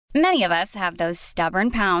Many of us have those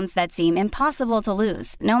stubborn pounds that seem impossible to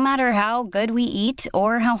lose, no matter how good we eat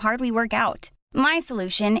or how hard we work out. My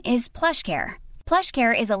solution is PlushCare.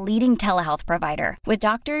 PlushCare is a leading telehealth provider with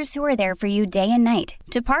doctors who are there for you day and night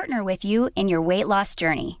to partner with you in your weight loss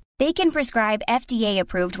journey. They can prescribe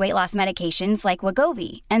FDA-approved weight loss medications like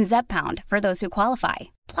Wegovy and Zepbound for those who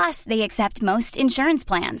qualify. Plus, they accept most insurance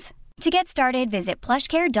plans. To get started, visit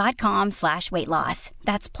plushcare.com/weightloss.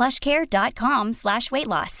 That's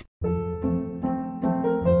plushcare.com/weightloss.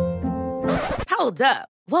 Hold up.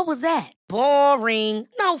 What was that? Boring.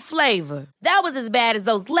 No flavor. That was as bad as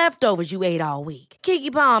those leftovers you ate all week.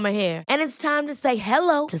 Keke Palmer here, and it's time to say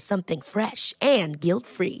hello to something fresh and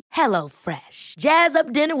guilt-free. Hello Fresh. Jazz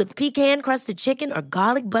up dinner with pecan-crusted chicken or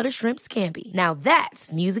garlic butter shrimp scampi. Now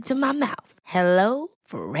that's music to my mouth. Hello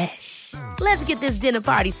Fresh. Let's get this dinner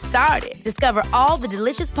party started. Discover all the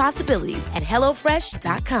delicious possibilities at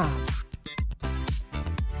hellofresh.com.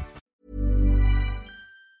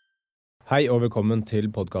 Hei og velkommen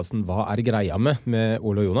til podcasten Hva er greia med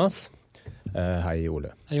Ole og Jonas. Hei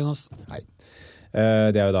Ole. Hei Jonas. Hei.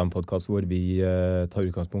 Det jo da en podcast hvor vi tar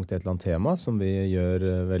utgangspunkt I et eller annet tema som vi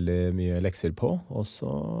gjør veldig mye lekser på, og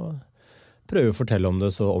så prøver vi å fortelle om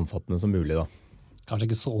det så omfattende som mulig da. Kanskje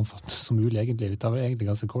ikke så omfattende som mulig egentlig, vi tar det egentlig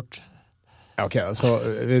ganske kort. Ja, ok, så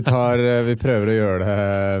vi prøver å gjøre det,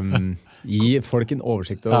 gi folk en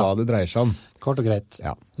oversikt over hva det dreier seg om. Kort og greit.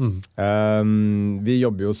 Ja. Vi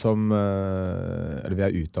jobber jo som, eller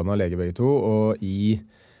vi utdannet lege begge to, og I,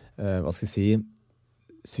 hva skal jeg si,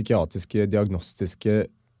 psykiatriske, diagnostiske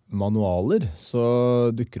manualer, så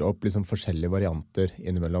dukker det opp liksom forskjellige varianter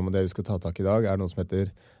innimellom, og det vi skal ta tak I dag noe som heter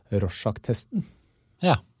Rorschach-testen.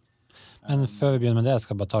 Ja, men før vi begynner med det,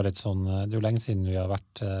 skal jeg bare ta litt sånn, det jo lenge siden vi har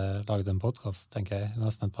laget en podcast, tenker jeg,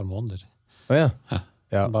 nesten et par måneder. Ja.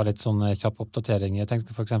 Bare litt sånn kjapp oppdatering. Jeg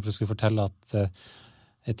tenkte for eksempel jeg skulle fortelle at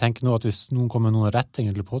jeg tenker nå at hvis noen kommer med noen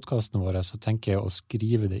rettinger til podcastene våre, så tenker jeg å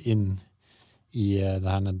skrive det inn I det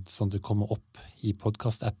her, sånn at det kommer opp I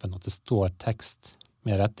podcast-appen, at det står tekst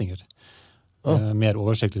med rettinger. Det mer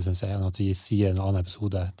oversiktlig, synes jeg, enn at vi sier en annen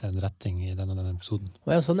episode til en retting I denne episoden.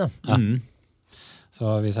 Ja, sånn, ja. Så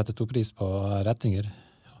vi setter stor pris på rettinger.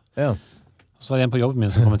 Ja. Så det en på jobben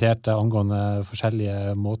min som kommenterte angående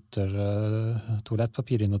forskjellige måter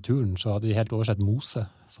toalettpapir I naturen, så hadde vi helt oversett mose,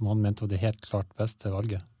 som han mente var det helt klart beste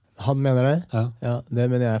valget. Han mener det? Ja. Det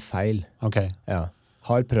mener jeg feil. Ok. Ja.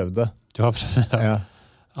 Har prøvd det. Du har prøvd det? Ja.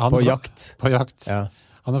 På jakt. På jakt. Ja.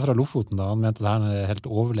 Han fra Lofoten da, han mente det her helt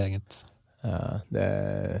overlegent. Ja,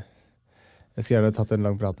 jeg skal gjerne tatt en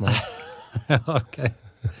lang prat med han. Ja, ok.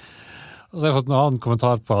 Og så har jeg fått en annen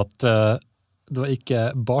kommentar på at det var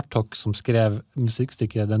ikke Bartok som skrev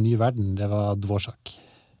musikkstykket Den nye verden, det var Dvorak.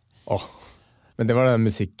 Men det var den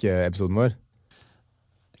musikkepisoden vår?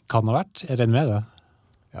 Kan det ha vært? Jeg regner med det.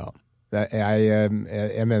 Ja.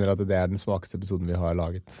 Jeg mener at det den svakeste episoden vi har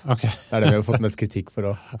laget. Ok. Det det vi har fått mest kritikk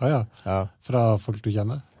for også. Ja. Ja. Fra folk du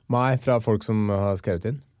kjenner? Nei, fra folk som har skrevet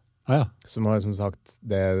inn. Ja. Som har som sagt,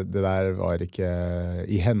 det der var ikke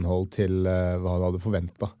I henhold til hva han hadde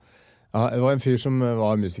forventet. Ja, det var en fyr som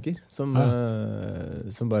var musiker, som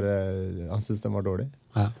bare, han syntes den var dårlig.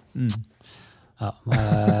 Ja. Ja,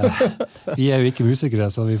 vi jo ikke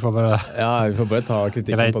musikere, så vi får bare... Ja, vi får bare ta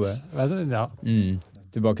kritikken på det. Ja.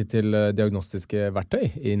 Tilbake til diagnostiske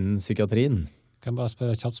verktøy innen psykiatrien. Kan jeg bare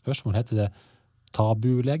spørre et kjapt spørsmål? Heter det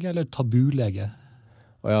tabulege eller tabulege?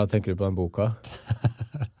 Ja, tenker du på den boka?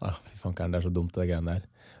 Fy fankeren, det så dumt det greiene der.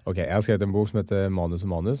 Ok, jeg har skrevet en bok som heter Manus og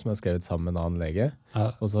Manus, som jeg har skrevet sammen med en annen lege.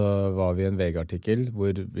 Ja. Og så var vi I en VG-artikkel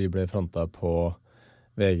hvor vi ble frontet på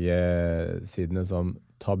VG-sidene som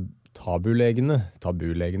tabulegene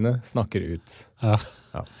snakker ut. Ja.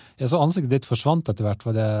 Jeg så ansiktet ditt forsvant etter hvert,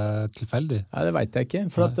 var det tilfeldig? Nei, det vet jeg ikke,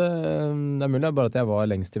 for at, det mulig bare at jeg var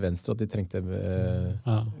lengst til venstre, og at de trengte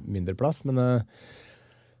mindre plass, men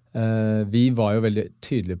vi var jo veldig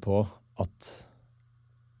tydelige på at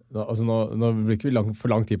altså nå bruker vi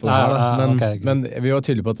for lang tid på det her, men vi var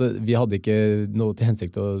tydelige på at vi hadde ikke noe til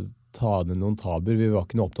hensikt å ta ned noen tabuer, vi var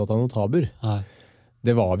ikke noe opptatt av noen tabuer.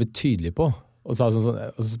 Det var vi tydelige på. Og så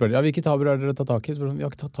spør de, hvilke tabuer har dere tatt tak I? Så vi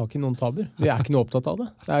har ikke tatt tak I noen tabuer. Vi ikke noe opptatt av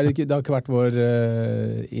det. Det har ikke vært vår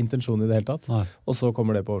intensjon I det hele tatt. Og så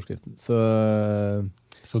kommer det på overskriften.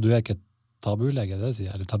 Så du ikke tabulege, det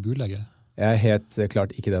sier, eller tabulege? Jeg helt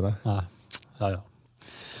klart ikke det, nei. Ja.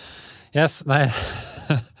 Yes, nei.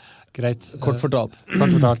 Greit. Kort fortalt.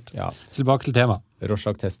 Ja. Tilbake til tema.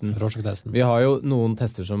 Rorschach-testen. Rorschach-testen. Vi har jo noen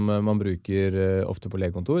tester som man bruker ofte på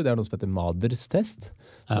legekontor. Det noe som heter Maders test,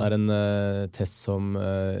 som en test som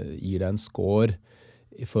gir deg en score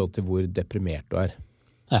I forhold til hvor deprimert du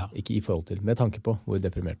Ja. Ikke i forhold til, med tanke på hvor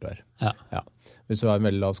deprimert du er. Ja. Ja. Hvis du har en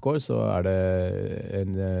veldig lav score, så er det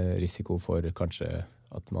en risiko for kanskje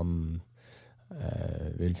at man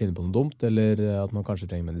vil finne på noe dumt, eller at man kanskje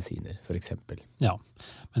trenger medisiner, for eksempel. Ja,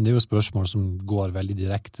 men det er jo spørsmål som går veldig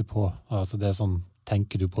direkte på, altså det er sånn,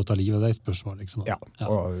 tenker du på å ta livet av deg spørsmål, liksom? Ja,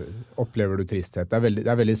 og opplever du tristhet? Det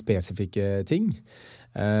er veldig spesifikke ting.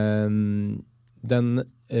 Den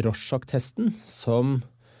Rorschach-testen som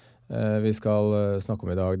vi skal snakke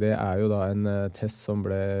om i dag, det er jo da en test som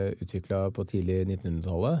ble utviklet på tidlig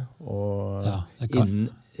 1900-tallet, og innen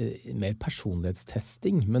mer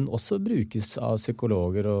personlighetstesting, men også brukes av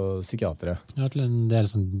psykologer og psykiatere. Ja, til en del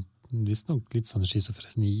sånn, visst nok litt sånn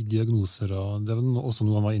schizofreni-diagnoser, og det var også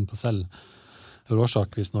noe han var inne på selv.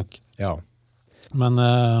 Rorschach, visst nok. Ja. Men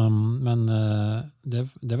det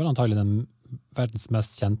er vel antagelig den verdens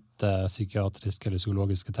mest kjente psykiatriske eller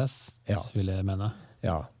psykologiske test, vil jeg mene.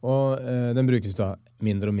 Ja, og den brukes da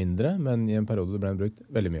mindre og mindre, men i en periode ble den brukt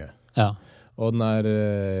veldig mye. Ja. Og den er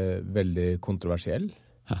veldig kontroversiell.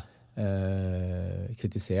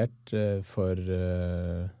 Kritisert for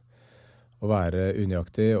å være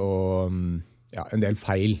unøyaktig og en del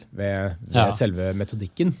feil ved selve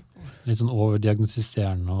metodikken. Litt sånn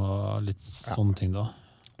overdiagnostiserende og litt sånne ting da.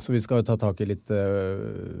 Så vi skal ta tak i litt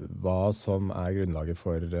hva som er grunnlaget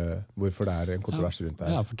for hvorfor det er en kontrovers rundt det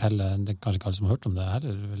her. Ja, fortelle, det er kanskje ikke alle som har hørt om det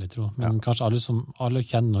heller, vil jeg tro. Men kanskje alle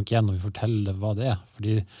kjenner nok igjen når vi forteller hva det er.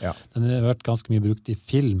 Fordi den har vært ganske mye brukt i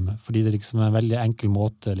film, fordi det liksom er en veldig enkel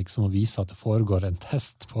måte liksom å vise at det foregår en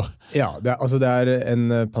test på. Ja, det er en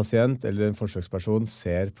pasient eller en forsøksperson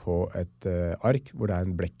ser på et ark hvor det er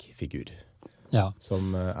en blekkfigur. Ja.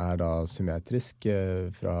 Som er da symmetrisk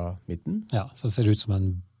fra midten. Ja, så det ser ut som en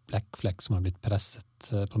blekkflekk som har blitt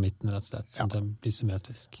presset på midten, rett og slett, så det blir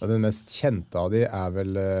symmetrisk. Og den mest kjente av de er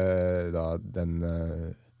vel da den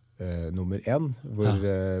nummer 1, hvor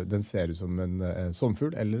den ser ut som en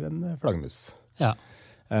sommerfugl eller en flaggermus. Ja.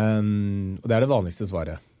 Og det er det vanligste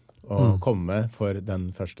svaret. Å komme for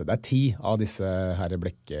den første. Det er 10 av disse her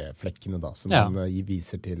blekkflekkene da, som man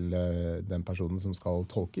viser til den personen som skal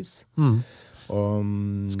tolkes. Skal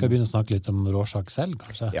vi begynne å snakke litt om Rorschach selv,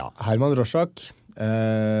 kanskje? Ja, Hermann Rorschach.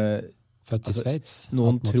 Født i Sveits.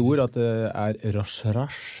 Noen tror at det er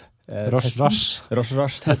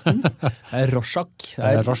Rorschach-testen. Rorschach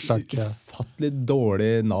er et ufattelig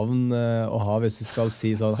dårlig navn å ha hvis du skal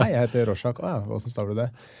si sånn, hei, jeg heter Rorschach. Hvordan staver du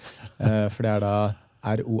det? For det er da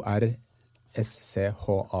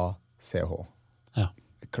R-O-R-S-C-H-A-C-H. Ja.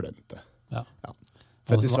 Klønte. Ja.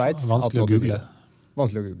 Født i Sveits. Vanskelig å google.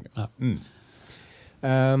 Vanskelig å google. Ja.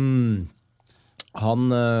 Han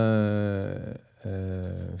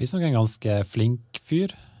visst nok en ganske flink fyr.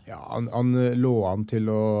 Ja, han lå an til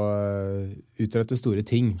å utrette store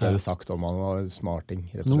ting, ble det sagt om han var smarting.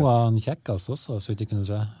 Noe av han kjekkast også, så vidt jeg kunne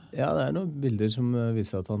se. Ja, det er noen bilder som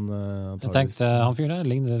viser at han jeg tenkte, han fyren der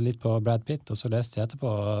ligner litt på Brad Pitt, og så leste jeg etterpå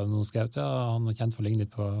noe skrevet, han var kjent for å ligne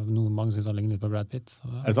litt på, mange synes han ligner litt på Brad Pitt. Så,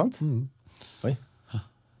 Er det sant? Oi.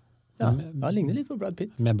 Ja, han ligner litt på Brad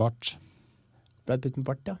Pitt. Med bart. Brad Pitt med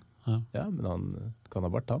bart, ja, men han kan ha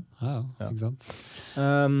bart, han. Ja, ikke sant?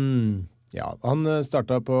 Han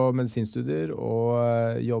startet på medisinstudier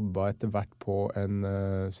og jobbet etter hvert på en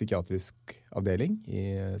psykiatrisk avdeling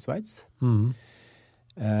i Sveits.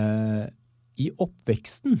 I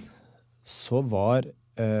oppveksten så var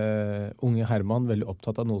unge Hermann veldig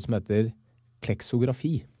opptatt av noe som heter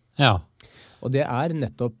kleksografi. Ja. Og det er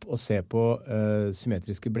nettopp å se på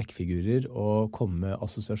symmetriske blekkfigurer og komme med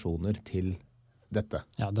assosiasjoner til dette.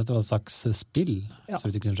 Ja, dette var et slags spill, så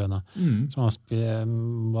vidt jeg kunne skjønne.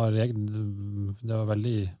 Det var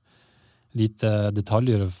veldig lite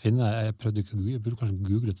detaljer å finne. Jeg burde kanskje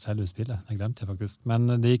googlet selve spillet. Det glemte jeg faktisk.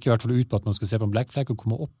 Men det gikk i hvert fall ut på at man skulle se på en blekkflekk og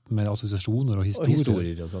komme opp med assosiasjoner og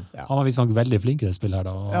historier. Og sånt, Han var visst veldig flink i det spillet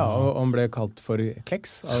her da. Og han ble kalt for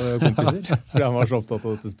Kleks av kompiser, fordi han var så opptatt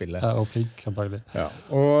av dette spillet. Ja, og flink, antagelig. Ja.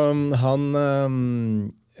 Og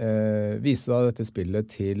han viste da dette spillet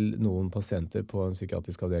til noen pasienter på en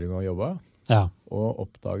psykiatrisk avdeling han jobbet, og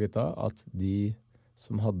oppdaget da at de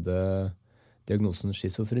som hadde diagnosen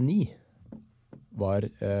schizofreni var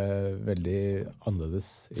veldig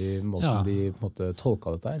annerledes i måten de på en måte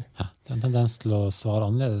tolket dette her. Ja, det er en tendens til å svare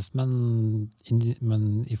annerledes,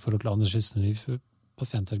 men i forhold til andre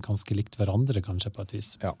schizofreni-pasienter ganske likt hverandre kanskje på et vis.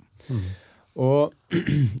 Ja. Og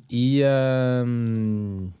i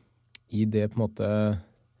det på en måte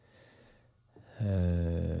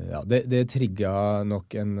det trigget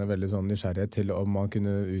nok en veldig sånn nysgjerrighet til om man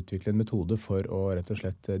kunne utvikle en metode for å rett og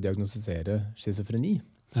slett diagnostisere schizofreni.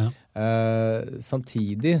 Ja.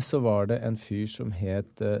 Samtidig så var det en fyr som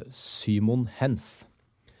het Simon Hens,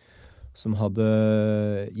 som hadde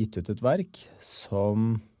gitt ut et verk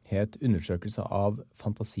som het Undersøkelse av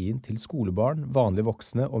fantasien til skolebarn, vanlige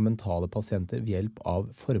voksne og mentale pasienter ved hjelp av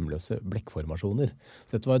formløse blekkformasjoner.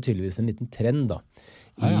 Så dette var tydeligvis en liten trend da,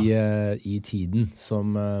 i tiden, hvor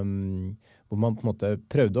man på en måte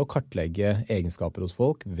prøvde å kartlegge egenskaper hos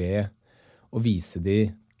folk ved å vise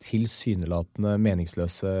de tilsynelatende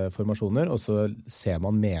meningsløse formasjoner, og så ser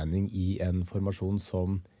man mening i en formasjon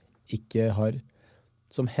som ikke har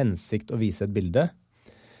som hensikt å vise et bilde,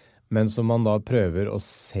 men som man da prøver å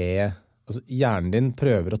se, altså hjernen din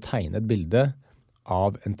prøver å tegne et bilde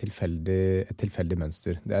av et tilfeldig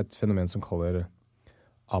mønster. Det et fenomen som kaller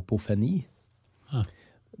apofeni.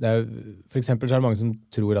 For eksempel så det mange som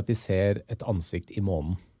tror at de ser et ansikt i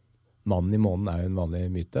månen. Mannen i månen jo en vanlig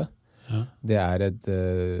myte. Ja. Det et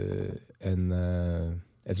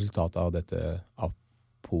resultat av dette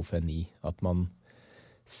apofeni, at man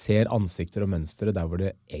ser ansikter og mønstre der hvor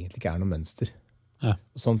det egentlig ikke noe mønster. Ja.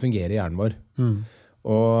 Sånn fungerer hjernen vår.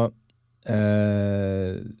 Og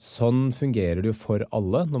sånn fungerer det jo for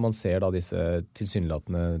alle når man ser da disse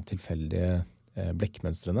tilsynelatende tilfeldige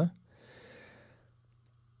blekkmønstrene.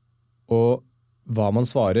 Og hva man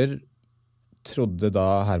svarer, trodde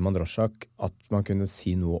da Herman Rorschach at man kunne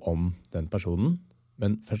si noe om den personen,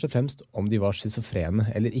 men først og fremst om de var schizofrene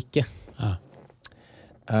eller ikke. Ja.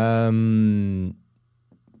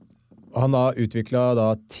 Han da utviklet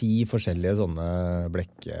 10 forskjellige sånne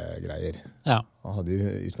blekkgreier. Ja. Han hadde jo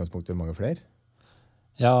i utgangspunktet mange flere.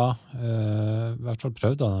 Ja, i hvert fall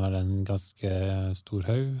prøvde han vel en ganske stor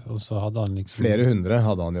haug, og så hadde han liksom... Flere hundre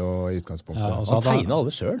hadde han jo i utgangspunktet. Ja, han tegnet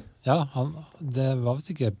alle selv. Ja, det var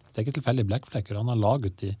visst ikke tilfeldige blekkflekker. Han har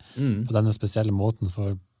laget de på denne spesielle måten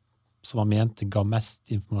som han mente ga mest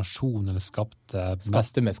informasjon, eller skapte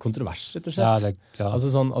mest kontrovers, rett og slett. Ja.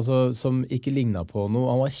 Altså, som ikke lignet på noe.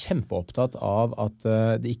 Han var kjempeopptatt av at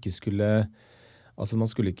det ikke skulle... Altså, man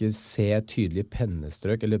skulle ikke se tydelige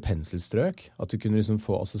pennestrøk eller penselstrøk. At du kunne liksom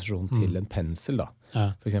få assosiasjon til en pensel, da. Ja.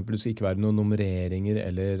 For eksempel, det skulle ikke være noen nummereringer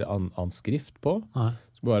eller annen skrift på. Nei.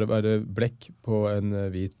 Det skulle bare være blekk på en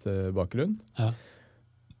hvit bakgrunn. Ja.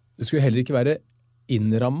 Det skulle heller ikke være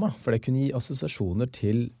innrammet, for det kunne gi assosiasjoner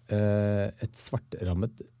til et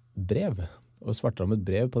svartrammet brev. Og svartrammet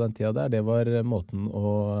brev på den tida det var måten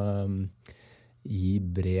å gi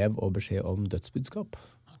brev og beskjed om dødsbudskap.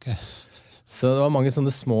 Okay. Så det var mange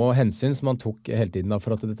sånne små hensyn som man tok hele tiden da,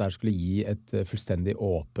 for at dette skulle gi et fullstendig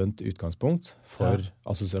åpent utgangspunkt for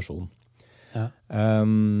assosiasjon. Ja.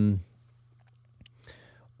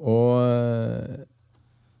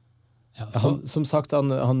 Ja, som sagt,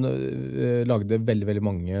 han lagde veldig, veldig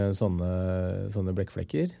mange sånne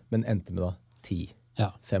blekkflekker, men endte med 10.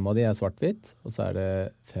 Ja. 5 av de svart-hvitt, og så det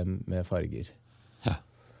 5 med farger. Ja.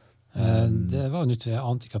 Det var nytt, jeg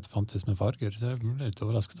ante ikke at det fantes med farger. Det ble litt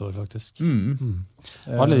overrasket over, faktisk.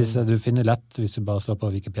 Alle disse du finner lett, hvis du bare slår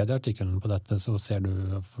på Wikipedia-artikkelen på dette, så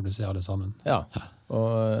får du se alle sammen. Ja,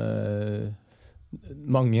 og...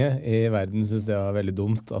 Mange i verden synes det var veldig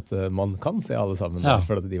dumt at man kan se alle sammen der,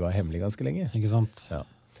 for at de var hemmelige ganske lenge. Ikke sant? Ja.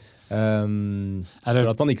 For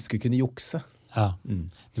at man ikke skulle kunne jukse. Ja,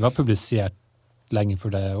 det var publisert lenge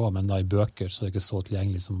før det også, men da i bøker, så det ikke så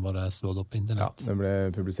tilgjengelig som bare slått opp på internett. Ja, den ble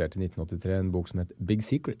publisert i 1983, en bok som heter Big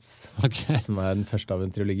Secrets, som den første av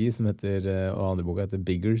en trilogi som heter, og andre boka heter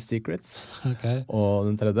Bigger Secrets. Okay.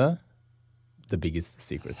 Og den tredje, The Biggest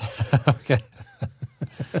Secrets. Ok.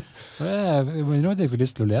 Jeg må innrømme at jeg får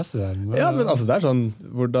lyst til å lese den. Ja, men altså det sånn,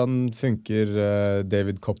 hvordan funker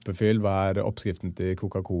David Copperfield, hva oppskriften til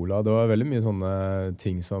Coca-Cola? Det var veldig mye sånne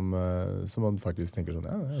ting som man faktisk tenker sånn,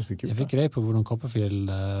 det så kult. Jeg fikk greie på hvordan Copperfield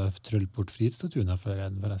tryllet bort frihetsstatuen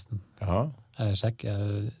forresten. Ja.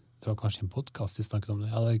 Det var kanskje en podcast jeg snakket om det.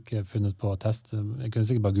 Jeg hadde ikke funnet på å teste, jeg kunne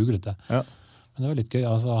sikkert bare googlet det. Ja. Men det var litt gøy,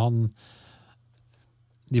 altså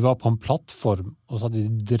de var på en plattform, og så hadde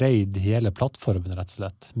de dreid hele plattformen rett og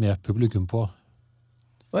slett, med publikum på.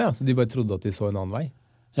 Ja, så de bare trodde at de så en annen vei?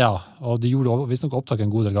 Ja, og de gjorde visst nok opptak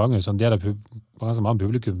en god del ganger, så en del av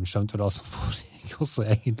publikum skjønte vel som foregikk også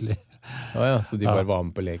egentlig. Ja, så de bare var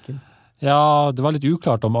med på leken? Ja, det var litt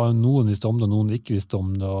uklart om noen visste om det, og noen ikke visste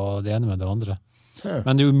om det, og det ene med det andre. Ja.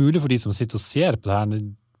 Men det jo umulig for de som sitter og ser på det her,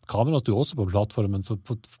 kameraet sto også på plattformen, så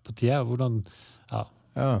på tida, hvordan... Ja.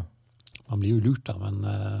 Man blir jo lurt da, men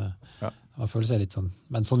man føler seg litt sånn.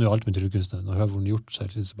 Men sånn jo alt med tryllekunsten. Når du hører hvor den er gjort, så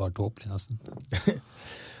det bare tåpelig nesten.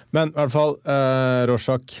 Men i hvert fall,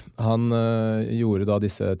 Rorschach, han gjorde da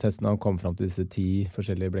disse testene. Han kom frem til disse 10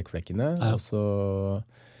 forskjellige blekkflekkene, og så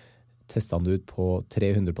testet han det ut på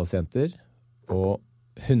 300 pasienter og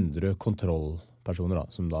 100 kontrollpersoner da,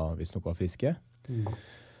 som da visst nok var friske.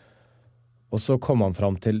 Og så kom han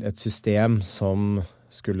frem til et system som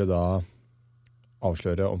skulle da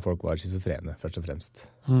avsløre om folk var schizofrene, først og fremst.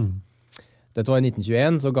 Dette var i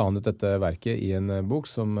 1921, så ga han ut dette verket i en bok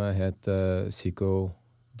som het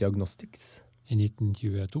Psychodiagnostics. I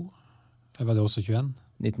 1922? Var det også 21?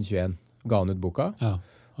 1921 ga han ut boka. Ja,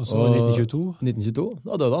 og så i 1922? 1922,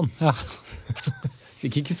 da døde han. Ja.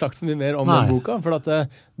 Fikk ikke sagt så mye mer om den boka, for at,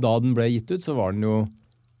 da den ble gitt ut, så var den jo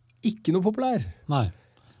ikke noe populær. Nei.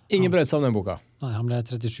 Ingen brød seg om den boka. Nei, han ble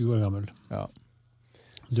 37 år gammel. Ja.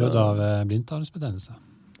 Døde av blindtarmsbetennelse.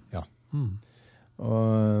 Ja. Og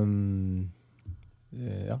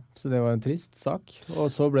ja, så det var en trist sak. Og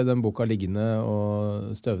så ble den boka liggende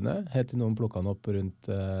og støvende, helt til noen plukket den opp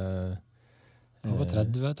rundt det var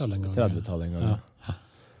 30-tallet en gang. 30-tallet en gang, ja.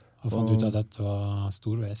 Og fant ut at dette var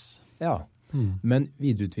storveis. Ja, men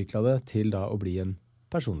videreutviklet det til da å bli en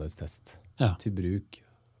personlighetstest til bruk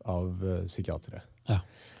av psykiatere. Ja.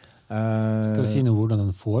 Skal vi si noe hvordan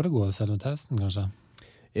den foregår, selve testen, kanskje?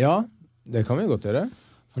 Ja, det kan vi godt gjøre.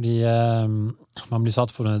 Fordi man blir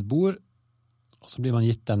satt foran et bord, og så blir man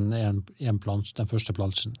gitt en plansj, den første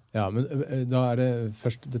plansjen. Ja, men da det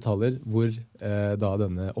først detaljer hvor da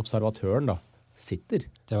denne observatøren da sitter.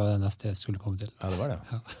 Det var det neste jeg skulle komme til. Ja, det var det.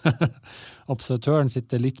 Ja. Observatøren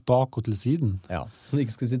sitter litt bak og til siden. Ja, så den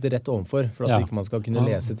ikke skal sitte rett ovenfor, for at ikke man skal kunne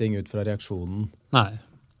lese ting ut fra reaksjonen. Nei.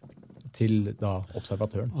 Til da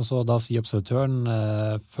observatøren. Og så da sier observatøren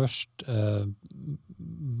først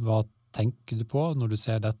hva tenker du på når du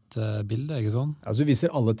ser dette bildet, ikke sånn? Altså du viser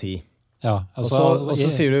alle 10. Ja. Og så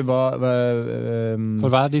sier du hva for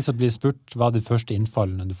hver de som blir spurt, hva er de første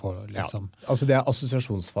innfallene du får, liksom? Ja, altså det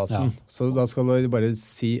assosiasjonsfasen. Ja. Så da skal du bare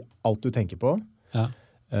si alt du tenker på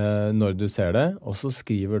når du ser det, og så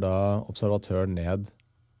skriver da observatøren ned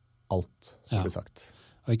alt som blir sagt.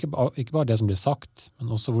 Og ikke bare det som blir sagt,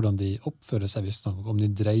 men også hvordan de oppfører seg, hvis noe, om de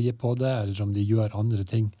dreier på det, eller om de gjør andre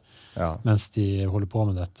ting mens de holder på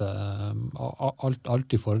med dette. Alt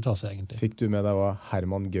de foretar seg, egentlig. Fikk du med deg hva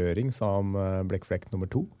Hermann Göring sa om blekkflekk nummer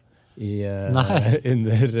 2?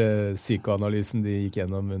 Under psykoanalysen de gikk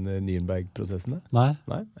gjennom under Nürnberg-prosessene? Nei,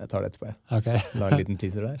 jeg tar det etterpå. Okay. La en liten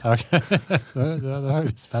teaser der. Okay. det var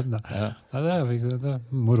jo spennende. Ja. Det er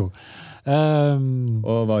moro.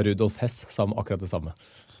 Og hva Rudolf Hess sa om akkurat det samme.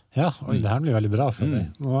 Ja, det her blir veldig bra for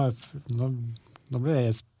meg. Nå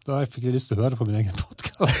fikk jeg lyst til å høre på min egen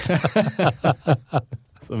podcast.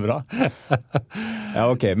 Så bra. Ja,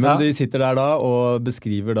 ok. Men de sitter der da og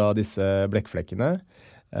beskriver da disse blekkflekkene.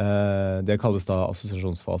 Det kalles da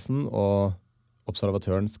assosiasjonsfasen, og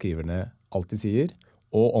observatøren skriver ned alt de sier,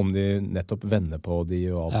 og om de nettopp vender på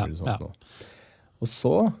de og alt mulig sånt nå. Og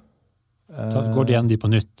så går de gjennom de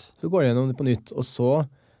på nytt. Så går de gjennom de på nytt, og så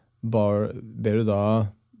ber du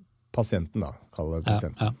da pasienten da, kaller det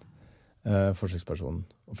pasienten, forsøkspersonen,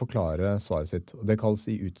 å forklare svaret sitt, og det kalles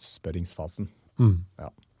i utspørringsfasen. Ja.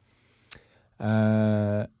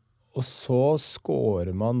 Og så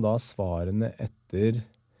skårer man da svarene etter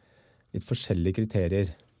litt forskjellige kriterier.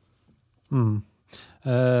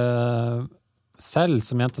 Selv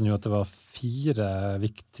så mente han jo at det var 4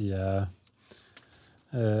 viktige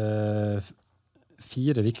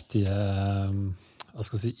hva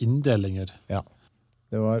skal jeg si, inndelinger. Ja.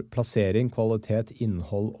 Det var plassering, kvalitet,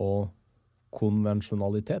 innhold og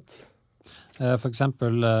konvensjonalitet. For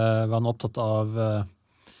eksempel var han opptatt av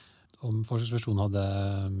om forsøkspersonen hadde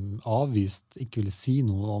avvist, ikke ville si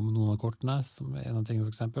noe om noen av kortene, som er en av tingene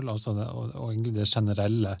for eksempel, altså og egentlig det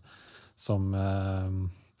generelle som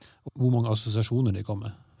hvor mange assosiasjoner de kom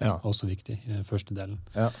med, også viktig i den første delen.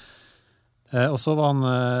 Ja. Og så var han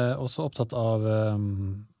også opptatt av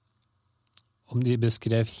om de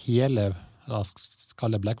beskrev hele, la oss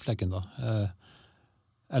kalle det blekkflekken da,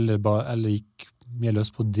 eller gikk mer løs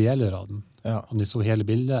på deler av den. Ja. Om de så hele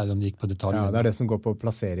bildet, eller om de gikk på detaljer. Ja, det er det som går på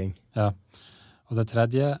plassering. Ja. Og det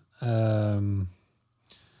tredje,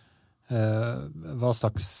 hva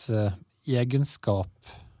slags egenskap?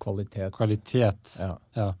 Kvalitet.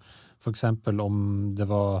 Ja. For eksempel om det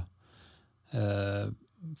var,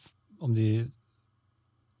 om de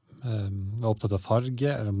var opptatt av farge,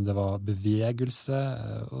 eller om det var bevegelse,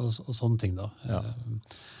 og sånne ting da. Ja.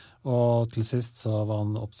 Og til sist så var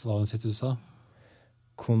han sitt du sa?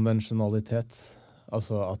 Konvensjonalitet,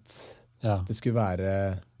 altså at det skulle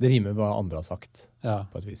være, det rimer hva andre har sagt,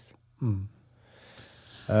 på et vis.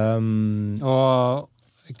 Og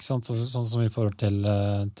ikke sant, sånn som i forhold til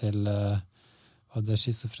det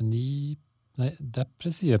schizofreni,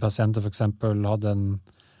 depressive pasienter for eksempel hadde en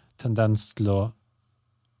tendens til å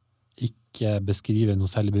ikke beskrive noe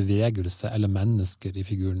særlig bevegelse eller mennesker i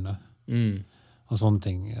figurene. Og sånne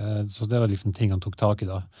ting. Så det var liksom ting han tok tak i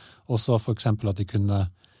da. Også for eksempel at de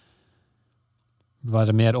kunne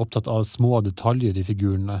være mer opptatt av små detaljer i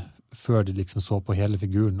figurene, før de liksom så på hele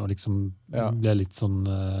figuren, og liksom ble litt sånn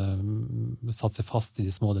satt seg fast i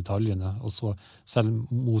de små detaljene, og så selv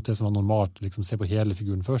mot det som var normalt, liksom se på hele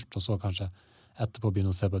figuren først, og så kanskje etterpå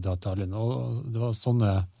begynne å se på detaljene. Og det var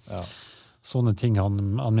sånne ting han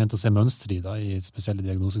mente å se mønster i, da, i spesielle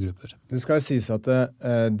diagnosegrupper. Det skal sies at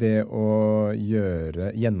det å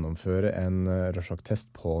gjennomføre en Rorschach-test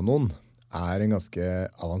på noen er en ganske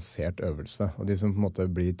avansert øvelse. Og de som på en måte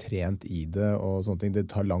blir trent i det og sånne ting, det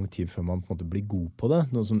tar lang tid før man på en måte blir god på det,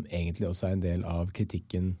 noe som egentlig også er en del av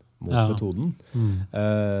kritikken mot metoden.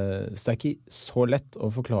 Så det er ikke så lett å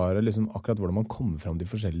forklare liksom akkurat hvordan man kommer fram til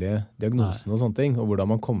de forskjellige diagnosene og sånne ting, og hvordan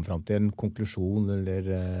man kommer fram til en konklusjon eller...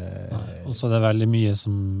 Og så er det veldig mye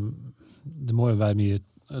som... Det må jo være mye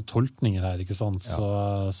tolkninger her, ikke sant?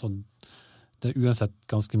 Så det er uansett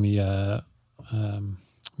ganske mye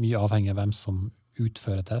avhengig av hvem som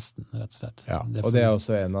utfører testen, rett og slett. Ja, og det er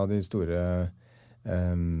også en av de store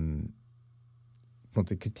på en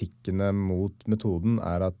måte kritikkene mot metoden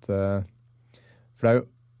er at for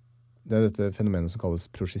det er dette fenomenet som kalles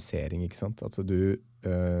prosjisering, ikke sant? Altså du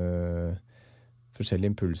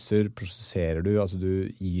forskjellige impulser prosesserer du, altså du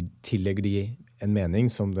tillegger de en mening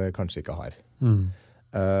som det kanskje ikke har.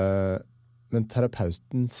 Men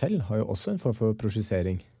terapeuten selv har jo også en form for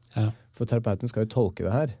prosjisering. Ja. For terapeuten skal jo tolke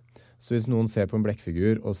det her. Så hvis noen ser på en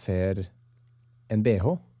blekkfigur og ser en BH,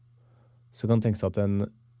 så kan det tenke seg at en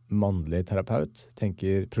mannlig terapeut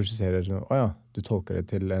prosesserer du tolker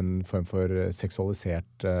det til en form for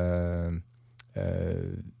seksualisert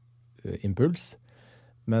impuls,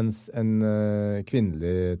 mens en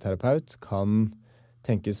kvinnelig terapeut kan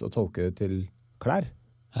tenkes å tolke det til klær.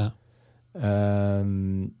 Ja.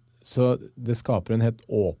 Så det skaper en helt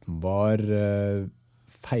åpenbar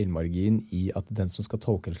feilmargin i at den som skal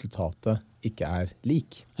tolke resultatet ikke er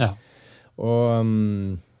lik. Ja. Og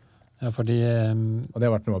det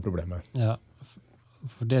har vært noe av problemet. Ja,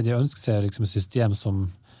 for det de ønsker seg er liksom et system som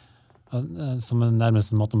er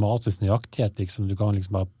nærmest en matematisk nøyaktighet. Liksom. Du kan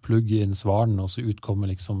liksom bare plugge inn svarene, og så utkommer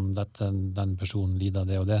liksom den personen lider av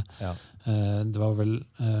det og det. Ja. Det var vel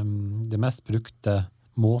det mest brukte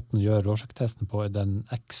måten å gjøre Rorschach-testen på er den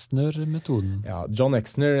Exner-metoden. Ja, John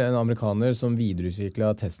Exner, en amerikaner som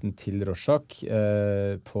videreutviklet testen til Rorschach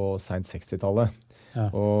på sent 60-tallet,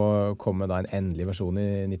 og kom med da en endelig versjon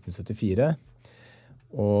i 1974.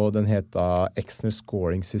 Og den het da Exner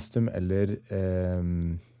Scoring System, eller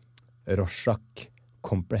Rorschach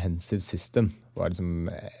Comprehensive System, var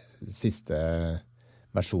liksom siste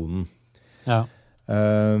versjonen. Ja.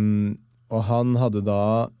 Og han hadde da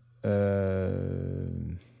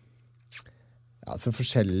så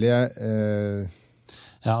forskjellige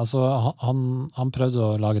Ja, altså han prøvde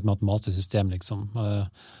å lage et matematisk system liksom.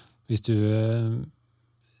 Hvis du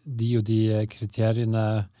de og de kriteriene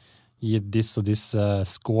gir disse og disse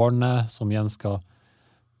scorene som igjen skal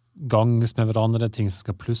ganges med hverandre, ting som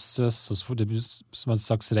skal plusses, og så får det som et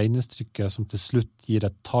slags regnestykke som til slutt gir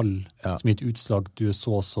et tall som gir et utslag du er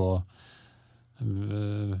så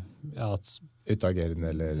utagerende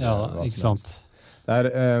eller hva som helst. Det er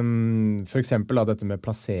for eksempel dette med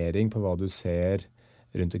plassering på hva du ser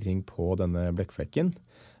rundt omkring på denne blekkflekken.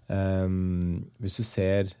 Hvis du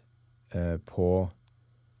ser på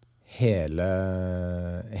hele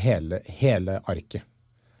arket,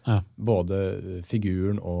 både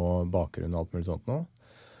figuren og bakgrunnen og alt mulig sånt nå,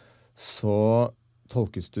 så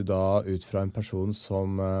tolkes du da ut fra en person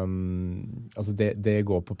som altså det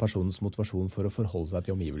går på personens motivasjon for å forholde seg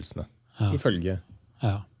til omgivelsene, ifølge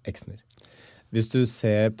Exner. Hvis du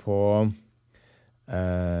ser på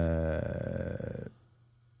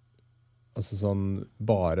altså sånn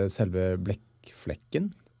bare selve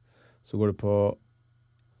blekkflekken, så går det på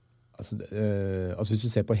altså hvis du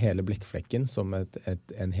ser på hele blekkflekken som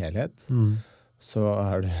en helhet, så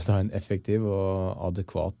er det da en effektiv og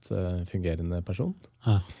adekvat fungerende person.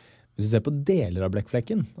 Ja. Hvis du ser på deler av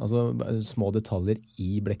blekkflekken, altså små detaljer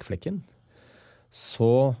i blekkflekken,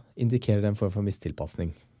 så indikerer det en form for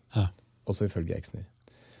mistilpasning. Ja. Også ifølge Exner.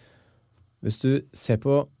 Hvis du ser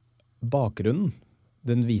på bakgrunnen,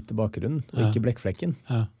 den hvite bakgrunnen, og ikke blekkflekken,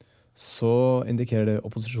 så indikerer det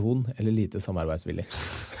opposisjon eller lite samarbeidsvillig.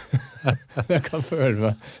 Jeg kan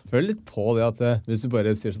føle litt på det at hvis du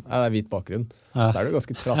bare sier sånn, det er hvit bakgrunn, så er du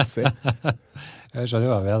ganske trassig. Jeg skjønner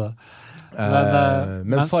hva jeg vet da.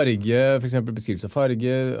 Mens farge, for eksempel beskrivelse av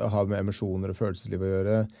farge, har med emosjoner og følelsesliv å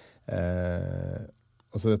gjøre.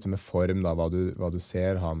 Også dette med form, da, hva du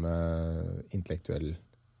ser, har med intellektuell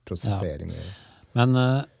prosessering å gjøre. Men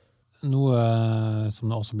noe som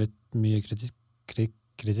det også blitt mye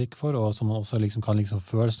kritikk for, og som man også liksom kan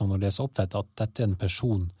føle som når det er så opptatt, at dette er en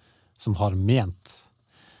person som har ment.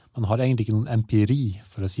 Man har egentlig ikke noen empiri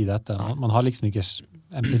for å si dette. Man har liksom ikke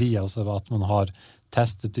empiri, altså at man har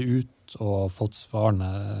testet det ut og fått svarene,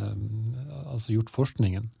 altså gjort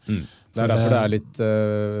forskningen. Det derfor det litt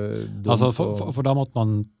dumt. Altså for da måtte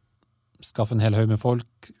man skaffe en hel haug med folk,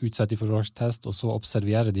 utsette de for test, og så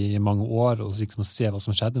observere de i mange år, og liksom se hva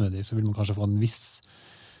som skjedde med de, så vil man kanskje få en viss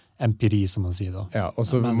empiri, som man sier da. Ja, og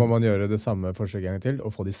så må man gjøre det samme forsøk en gang til,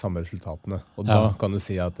 og få de samme resultatene. Og da kan du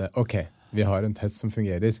si at, ok, vi har en test som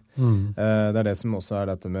fungerer. Det det som også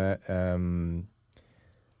dette med,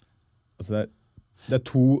 altså det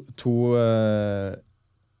to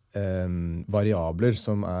variabler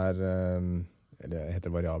som eller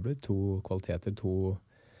heter variabler, to kvaliteter, to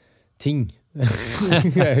ting.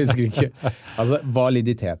 Jeg husker ikke. Altså,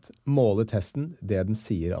 validitet. Måle testen det den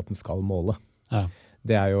sier at den skal måle. Ja.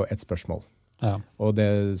 Det jo et spørsmål. Ja. Og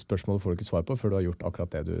det spørsmålet får du ikke svar på før du har gjort akkurat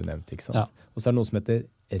det du nevnte, ikke sant? Ja. Og så det noe som heter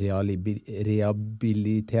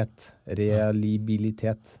reliabilitet.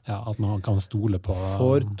 Ja, at man kan stole på...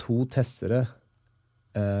 For to testere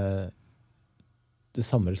det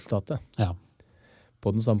samme resultatet. Ja. På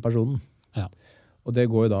den samme personen. Ja. Og det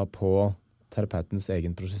går jo da på terapeutens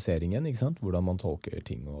egen prosessering igjen, ikke sant? Hvordan man tolker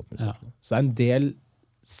ting og åpner. Ja. Så det en del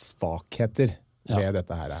svakheter ved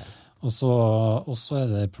dette her. Og så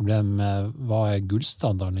det et problem med hva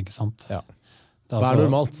gullstandarden, ikke sant? Ja. Hva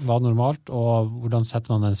normalt? Hva normalt, og hvordan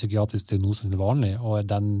setter man en psykiatrisk diagnose til vanlig, og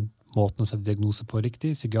den måten å sette diagnose på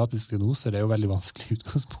riktig. Psykiatriske diagnoser jo veldig vanskelig i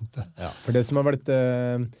utgangspunktet. Ja, for det som har vært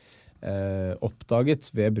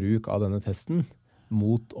oppdaget ved bruk av denne testen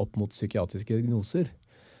opp mot psykiatriske diagnoser,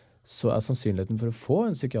 så sannsynligheten for å få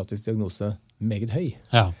en psykiatrisk diagnose meget høy,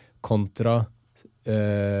 kontra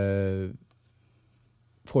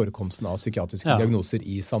forekomsten av psykiatriske diagnoser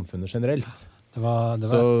i samfunnet generelt.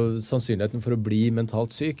 Så sannsynligheten for å bli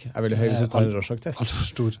mentalt syk veldig høy hvis du tar en Rorschach-test. Alt for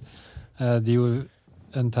stor. De gjorde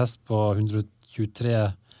en test på 123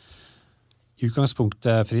 i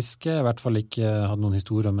utgangspunktet friske, i hvert fall ikke hadde noen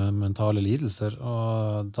historier med mentale lidelser,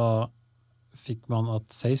 og da fikk man at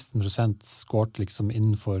 16% skåret liksom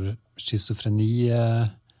innenfor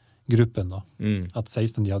schizofrenigruppen da. At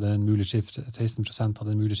 16% hadde en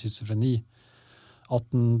mulig schizofreni.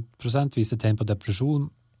 18% viste tegn på depresjon,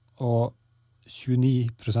 og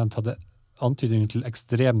 29% hadde antydning til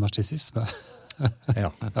ekstrem narsissisme. Ja.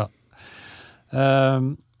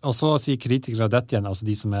 Og så sier kritikere av dette igjen, altså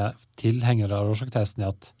de som tilhengere av Rorschach-testen,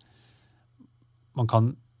 at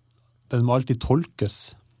den må alltid tolkes.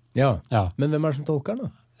 Ja, men hvem det som tolker den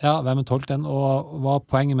da? Ja, hvem tolker den, og hva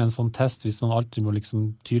poenget med en sånn test hvis man alltid må liksom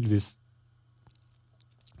tydeligvis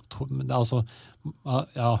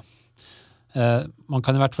man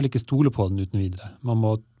kan i hvert fall ikke stole på den uten videre. Man må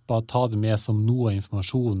bare ta det med som noe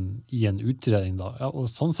informasjon i en utredning da. Ja,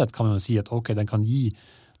 og sånn sett kan man jo si at ok, den kan gi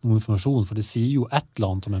noe informasjon, for det sier jo et eller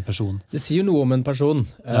annet om en person. Det sier jo noe om en person,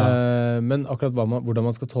 men akkurat hvordan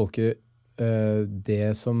man skal tolke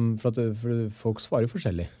det som, for folk svarer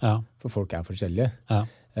forskjellig, for folk forskjellige. Ja.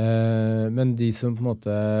 Men de som på en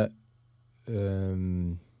måte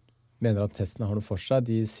mener at testen har noe for seg,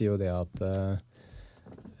 de sier jo det at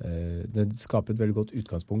det skaper et veldig godt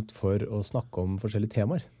utgangspunkt for å snakke om forskjellige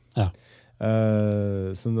temaer. Ja.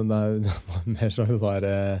 Så den mer sånn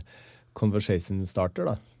conversation starter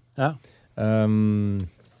da. Ja.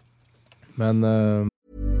 Men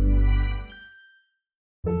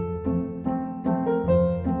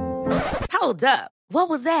Hold up. What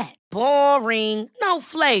was that? Boring. No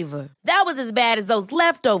flavor. That was as bad as those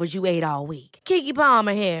leftovers you ate all week. Keke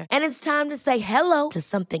Palmer here, and it's time to say hello to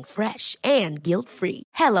something fresh and guilt-free.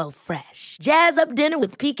 Hello Fresh. Jazz up dinner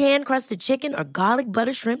with pecan-crusted chicken or garlic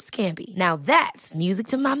butter shrimp scampi. Now that's music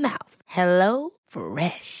to my mouth. Hello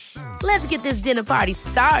Fresh. Let's get this dinner party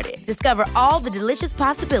started. Discover all the delicious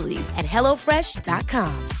possibilities at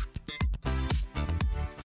HelloFresh.com.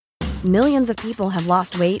 Millions of people have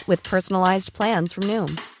lost weight with personalized plans from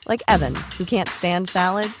Noom. Like Evan, who can't stand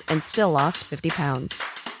salads and still lost 50 pounds.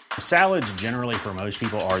 Salads generally for most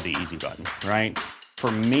people are the easy button, right? For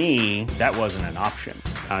me, that wasn't an option.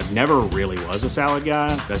 I never really was a salad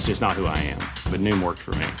guy. That's just not who I am. But Noom worked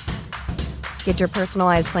for me. Get your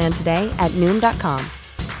personalized plan today at Noom.com.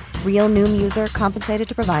 Real Noom user compensated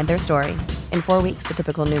to provide their story. In 4 weeks, the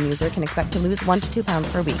typical Noom user can expect to lose 1 to 2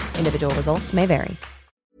 pounds per week. Individual results may vary.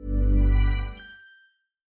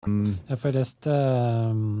 Jeg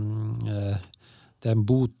forresten det en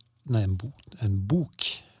bok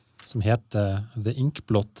som heter The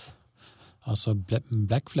Inkblot, altså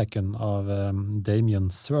Blekkflekken av Damien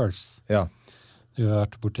Searles. Ja. Du har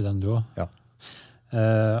vært borti den du også? Ja.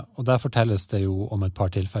 Og der fortelles det jo om et par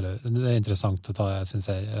tilfeller. Det interessant å ta, synes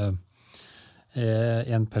jeg.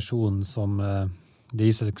 en person som det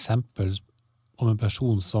gis et eksempel om en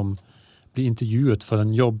person som blir intervjuet for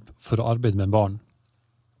en jobb for å arbeide med barn,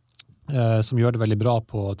 som gjør det veldig bra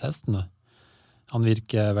på testene. Han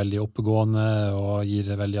virker veldig oppegående og gir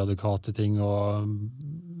veldig adekvate ting og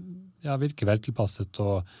virker veltilpasset,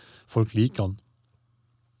 og folk liker han.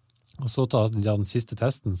 Og så tar de den siste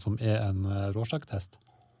testen, som en Rorschach-test.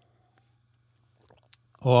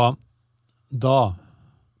 Og da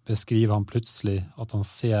beskriver han plutselig at han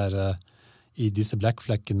ser i disse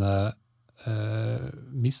blekkflekkene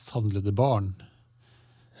mishandlede barn.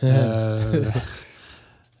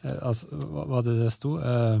 Altså, hva det stod?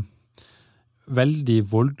 Veldig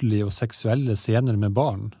voldelige og seksuelle scener med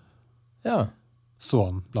barn. Ja. Så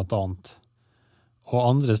han, blant annet. Og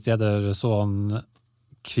andre steder så han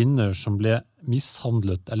kvinner som ble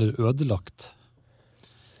mishandlet eller ødelagt.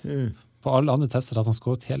 På alle andre tester hadde han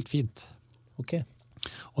skåret helt fint. Ok.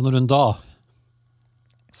 Og når hun da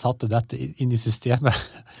satte dette inn i systemet,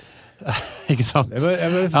 ikke sant? Jeg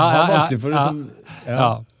var vanskelig for det som...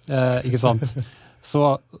 ikke sant?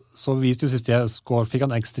 Så viste jo systemet score, fikk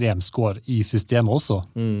han ekstrem score i systemet også.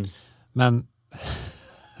 Men,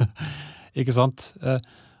 ikke sant?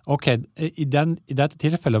 Ok, i dette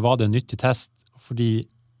tilfellet var det en nyttig test, fordi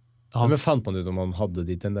men fant man ut om han hadde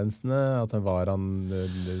de tendensene? At var han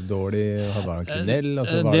dårlig? Var han kriminell?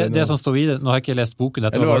 Altså, det som står videre, nå har jeg ikke lest boken.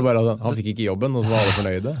 Eller var det bare at han fikk ikke jobben, og så var alle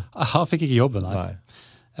fornøyde? Han fikk ikke jobben, nei.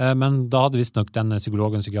 Men da hadde visstnok denne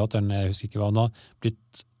psykologen, psykiateren, jeg husker ikke hva han har,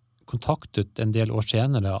 blitt kontaktet en del år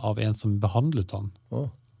senere av en som behandlet han.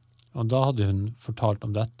 Og da hadde hun fortalt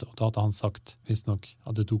om dette, og da hadde han sagt, visstnok,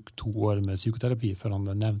 at det tok 2 år med psykoterapi før han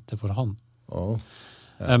nevnte for han.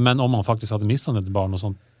 Men om han faktisk hadde mishandlet barn og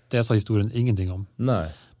sånt, det sa historien ingenting om.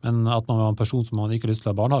 Nei. Men at man var en person som man ikke har lyst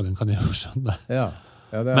til å ha barnehagen, kan jeg jo skjønne. Ja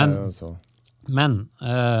det jo så. Men,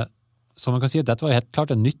 så man kan si at dette var helt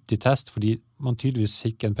klart en nyttig test, fordi man tydeligvis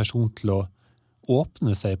fikk en person til å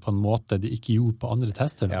åpne seg på en måte de ikke gjorde på andre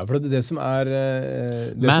tester. Ja, for det som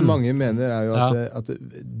som mange mener er jo at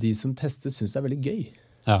de som tester synes det er veldig gøy.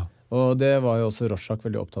 Ja. Og det var jo også Rorschach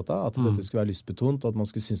veldig opptatt av, at dette skulle være lystbetont, og at man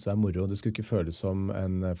skulle synes det var moro. Det skulle ikke føles som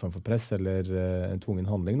en form for press eller en tvungen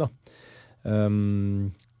handling, da.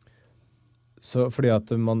 Så fordi at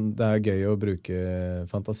det er gøy å bruke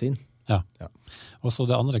fantasien. Ja. Og så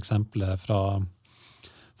det andre eksempelet fra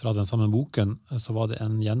den samme boken, så var det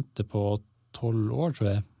en jente på 12 år, tror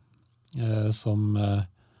jeg, som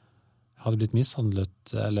hadde blitt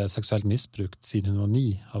mishandlet eller seksuelt misbrukt siden hun var 9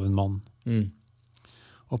 av en mann.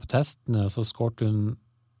 Og på testene så skårte hun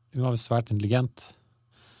var svært intelligent,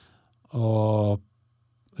 og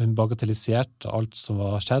hun bagatelliserte alt som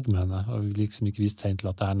var skjedd med henne, og liksom ikke viste tegn til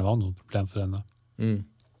at det her var noe problem for henne.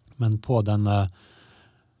 Men på denne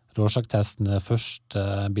Rorschach-testen, det første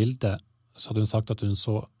bildet, så hadde hun sagt at hun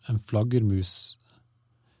så en flaggermus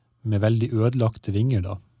med veldig ødelagte vinger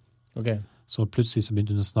da. Okay. Så plutselig så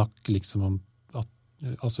begynte hun å snakke liksom om at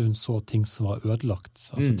altså hun så ting som var ødelagt,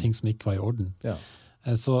 altså ting som ikke var i orden. Ja.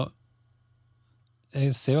 Så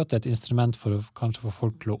jeg ser jo at det er et instrument for å kanskje få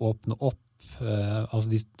folk til å åpne opp. Altså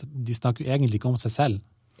de snakker jo egentlig ikke om seg selv.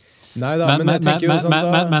 Neida, men jeg tenker jo sånn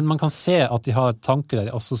da... Men man kan se at de har tanker,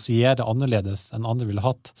 de assosierer annerledes enn andre ville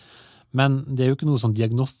hatt. Men det er jo ikke noe sånn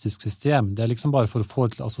diagnostisk system. Det er liksom bare for å få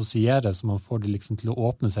det til å assosiere, så man får det liksom til å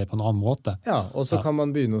åpne seg på en annen måte. Ja, og så kan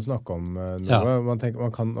man begynne å snakke om noe. Ja.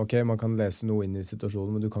 Man kan lese noe inn i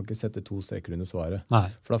situasjonen, men du kan ikke sette 2 streker under svaret.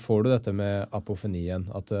 Nei. For da får du dette med apofenien,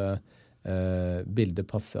 at bildet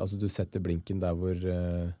passer, altså du setter blinken der hvor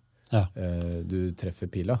du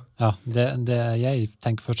treffer pila. Ja, det jeg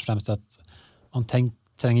tenker først og fremst at man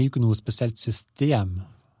trenger jo ikke noe spesielt system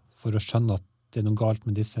for å skjønne at det er noe galt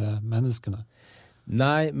med disse menneskene.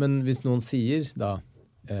 Nei, men hvis noen sier da,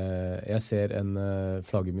 jeg ser en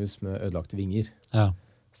flaggermus med ødelagte vinger,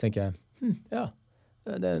 så tenker jeg,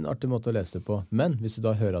 det er en artig måte å lese det på. Men hvis du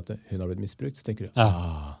da hører at hun har blitt misbrukt, så tenker du,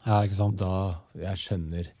 ikke sant? Jeg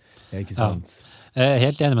skjønner. Ikke sant? Jeg er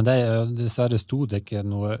helt enig med deg. Dessverre stod det ikke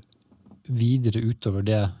noe videre utover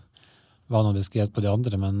det hva han beskrevet på de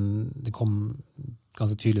andre, men det kom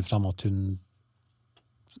ganske tydelig frem at hun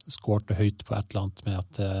skårte høyt på et eller annet med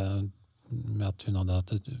at hun hadde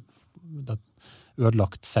hatt et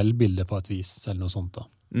ødelagt selvbilde på et vis, eller noe sånt da.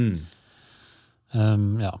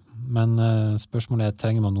 Men spørsmålet er,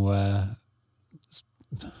 trenger man noe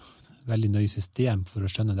veldig nøye system for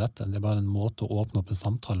å skjønne dette? Det er bare en måte å åpne opp en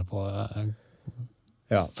samtale på,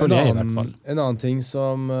 føler jeg i hvert fall. En annen ting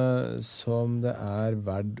som det er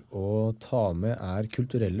verdt å ta med er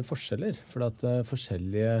kulturelle forskjeller, for at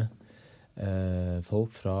forskjellige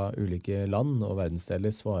folk fra ulike land og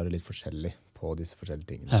verdensdeler svarer litt forskjellig på disse forskjellige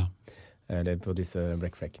tingene. eller på disse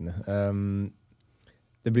blekkflekkene.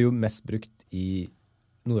 Det blir jo mest brukt i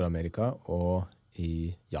Nord-Amerika og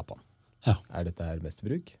i Japan. Ja. Er dette her mest i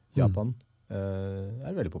bruk? Japan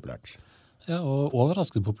er veldig populært. Ja, og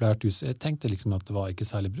overraskende populært. Jeg tenkte liksom at det var ikke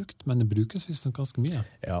særlig brukt, men det brukes visst ganske mye.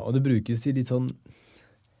 Ja, og det brukes i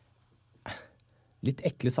litt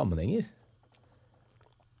ekle sammenhenger.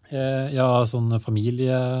 Ja, sånne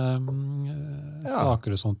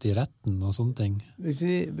familiesaker og sånt i retten og sånne ting.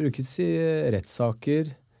 Brukes i rettssaker,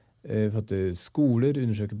 for at skoler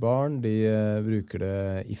undersøker barn, de bruker det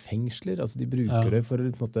i fengsler, altså de bruker det for å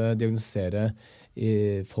på en måte diagnosere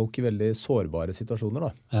folk i veldig sårbare situasjoner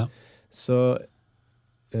da. Ja. Så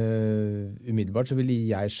umiddelbart så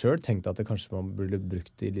ville jeg selv tenkt at det kanskje man burde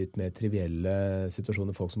brukt i litt mer trivielle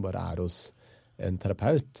situasjoner, folk som bare er hos en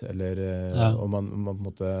terapeut, eller om man på en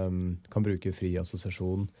måte kan bruke fri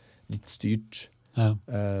assosiasjon litt styrt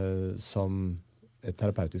som et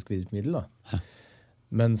terapeutisk virkemiddel da. Ja.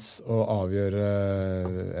 Mens å avgjøre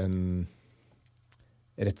en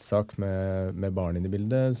rettssak med barn inn i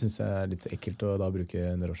bildet synes jeg er litt ekkelt å da bruke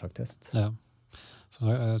en Rorschach-test. Ja, som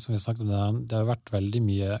vi har snakket om det har vært veldig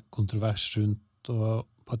mye kontrovers rundt, og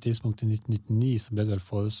på et tidspunkt i 1999 så ble det vel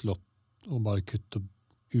foreslått å bare kutte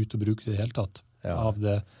ut og bruke det i det hele tatt av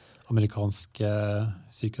det amerikanske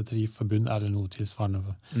psykiatriforbundet eller noe tilsvarende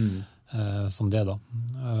som det da.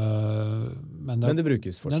 Men det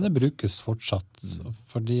brukes fortsatt. Men det brukes fortsatt.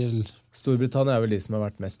 Fordi Storbritannia er vel de som har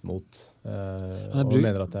vært mest mot og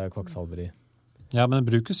mener at det er kvakksalveri. Ja, men det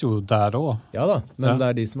brukes jo der også. Ja da, men det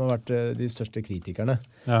er de som har vært de største kritikerne.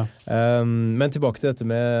 Ja. Men tilbake til dette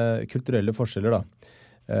med kulturelle forskjeller da.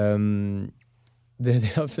 Det de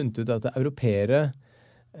har funnet ut er at europeere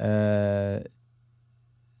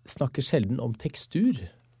snakker sjelden om tekstur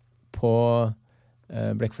på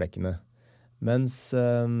blekkflekkene, mens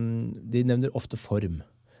de nevner ofte form.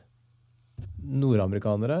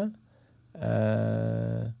 Nordamerikanere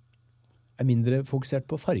er mindre fokusert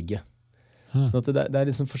på farge. Sånn at det er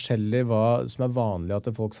liksom forskjellig hva som er vanlig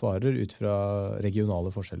at folk svarer ut fra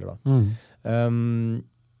regionale forskjeller. Da.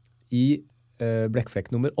 I blekkflekk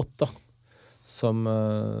nummer 8, som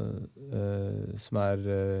er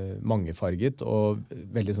mangefarget og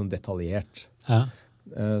veldig sånn detaljert. Ja.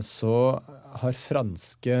 Så har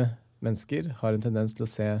franske mennesker har en tendens til å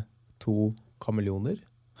se 2 kameleoner.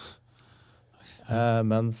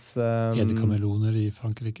 Mens er det kameleoner i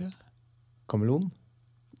Frankrike? Kameleon?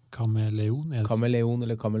 Kameleon? Kameleon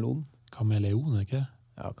eller kamelon? Kameleon, ikke?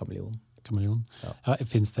 Ja, kameleon. Kameleon. Ja,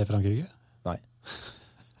 finnes det i Frankrike? Nei.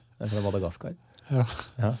 Det er fra Madagaskar. Ja.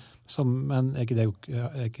 Men var ikke det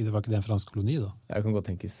en fransk koloni da? Ja, det kan godt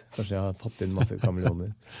tenkes. Kanskje jeg har fått inn masse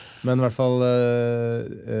kameleoner. Men i hvert fall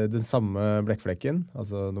den samme blekkflekken,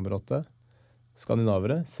 altså nummer 8,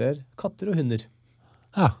 skandinavere ser katter og hunder.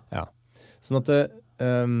 Ja. Sånn at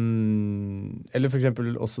eller for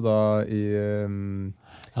eksempel også da i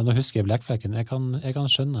Ja, nå husker jeg blekkflekken. Jeg kan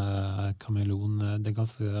skjønne kameleon. Det er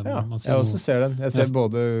ganske... Ja, jeg også ser den. Jeg ser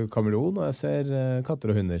både kameleon og jeg ser katter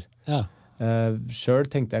og hunder. Ja. Selv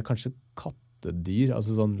tenkte jeg kanskje kattedyr,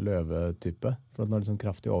 altså sånn løvetype, for at den har litt sånn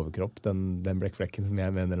kraftig overkropp, den blekkflekken som jeg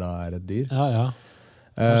mener da er et dyr. Ja.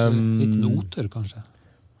 Kanskje litt noter, kanskje.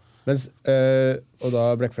 Mens, og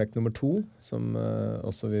da blekkflekk nummer 2, som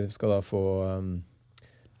også vi skal da få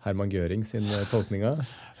Hermann Göring sin tolkning av,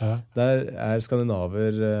 der er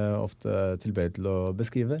skandinaver ofte tilbøyd til å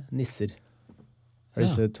beskrive nisser. Er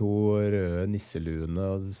disse 2 røde nisseluene,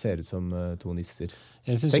 og det ser ut som 2 nisser.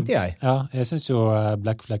 Tenkte jeg. Ja, jeg synes jo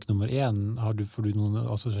blekkflekk nummer 1, får du noen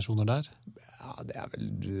assosiasjoner der? Ja, det er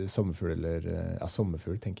vel sommerfugl, eller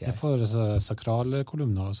sommerfugl, tenker jeg. Jeg får sakrale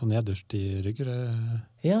kolumner, så nederst i rygger.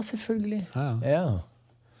 Ja, selvfølgelig. Ja.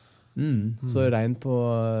 Så regn på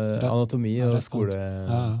anatomi og skole.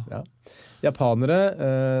 Ja.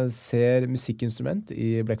 Japanere ser musikkinstrument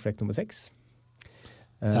i blekkflekk nummer 6.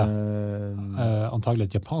 Antagelig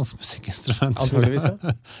et japansk musikkinstrument. Antageligvis, ja.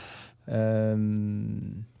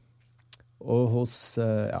 Og hos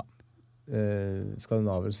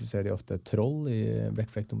skandinaver så ser de ofte troll i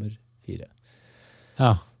blekkflekk nummer 4.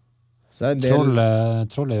 Ja. Troll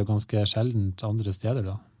er jo ganske sjeldent andre steder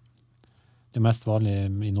da. Det er mest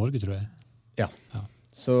vanlig i Norge, tror jeg. Ja.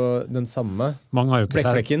 Så den samme mange har jo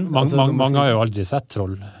blekkflekken. Mange har jo aldri sett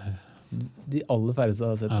troll. De aller færreste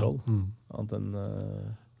har sett troll, annet enn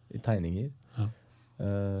i tegninger. Ja.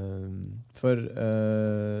 For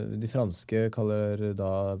de franske kaller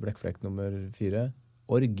da blekkflekk nummer 4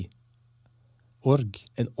 org. Org?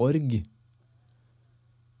 En org.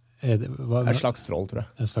 Er det en slags troll, tror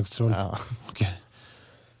jeg. En slags troll? Ja. Ok.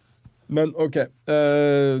 Men ok,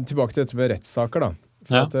 tilbake til dette med rettssaker da.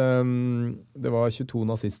 For at, det var 22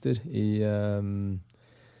 nazister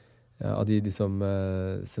av de liksom,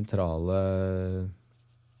 sentrale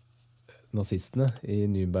nazistene i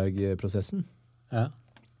Nürnberg-prosessen. Ja.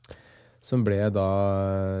 Som ble da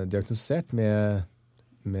diagnostisert med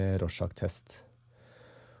Rorschach-test.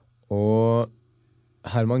 Og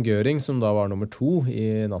Hermann Göring, som da var nummer 2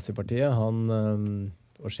 i nazipartiet, han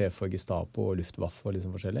var sjef for Gestapo og Luftwaffe og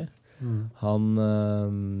liksom forskjellig. Han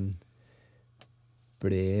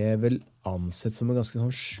ble vel ansett som en ganske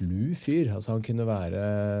sånn slu fyr. Altså han kunne være...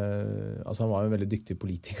 Altså han var en veldig dyktig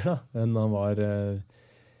politiker da, men han var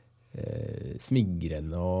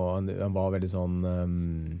smigrende, og han var veldig sånn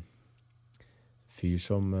fyr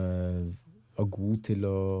som var god til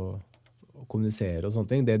å kommunisere og sånne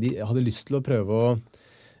ting. Det de hadde lyst til å prøve å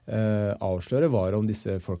avsløre var om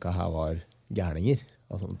disse folka her var gærninger.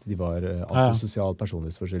 Altså de var antisosial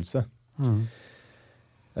personlighetsforstyrrelse.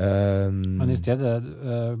 Men i stedet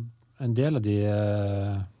en del av de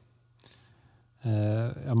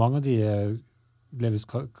mange av de ble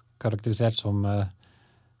karakterisert som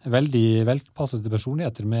veldig velpassede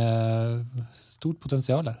personligheter med stort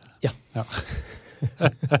potensial. Ja.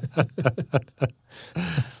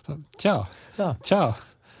 Tja.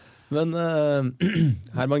 Men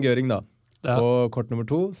Hermann Göring da, på kort nummer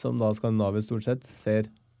 2, som da skandinaver stort sett ser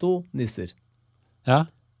 2 nisser. Ja.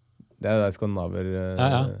 Det der skandinaver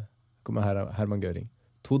kommer Hermann Göring.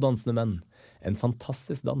 2 dansende menn. En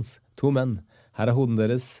fantastisk dans. 2 menn. Her hodene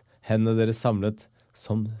deres, hendene deres samlet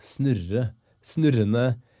som snurrende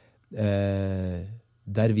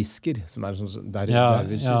dervisker, som er sånn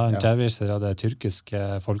dervisjer. Dervisjer, det tyrkiske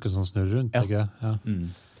folket som snurrer rundt, ikke? Ja.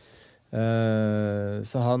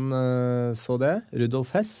 Så han så det.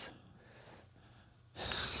 Rudolf Hess,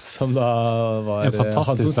 som da var han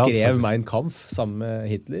som skrev Mein Kampf sammen med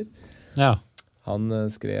Hitler. Ja. Han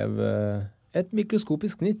skrev et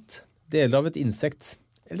mikroskopisk knitt, deler av et insekt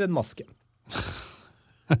eller en maske.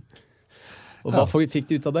 Og hva fikk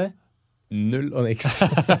de ut av det? 0 og niks.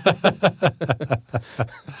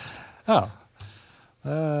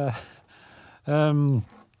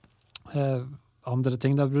 Andre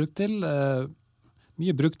ting det har brukt til,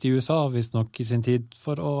 mye brukt i USA, hvis nok i sin tid,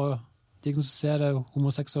 for å diagnostisere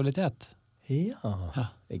homoseksualitet. Ja,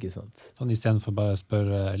 ikke sant. Sånn i stedet for bare å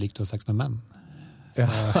spørre, liker du sex med menn?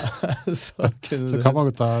 Så kan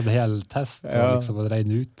man ta en hel test og liksom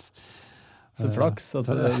regne ut. Så flaks at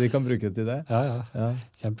de kan bruke det til det. Ja.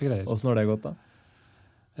 Kjempegreier. Hvordan har det gått da?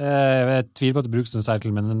 Jeg tviler på at det brukes noe særlig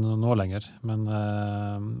til menn nå lenger,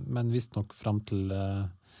 men visst nok frem til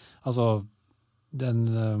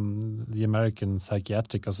The American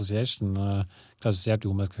Psychiatric Association klassifiserte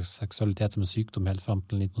jo homoseksualitet som en sykdom helt frem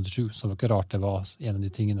til 1987, så det var ikke rart det var en av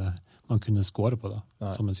de tingene man kunne score på da,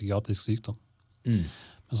 som en psykiatrisk sykdom.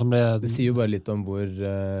 Det sier jo bare litt om hvor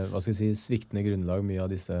sviktende grunnlag mye av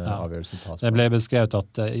disse avgjørelsene tas på. Det ble beskrevet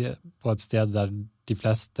at på et sted der de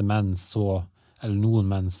fleste menn så, eller noen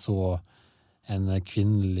menn så en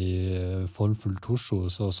kvinnelig formfull torso,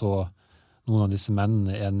 så noen av disse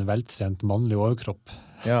mennene en veltrent mannlig overkropp.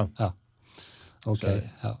 Ja. Ok,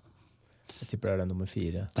 ja. Jeg tipper det er den nummer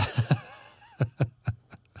 4.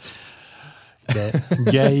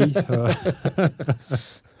 Gay.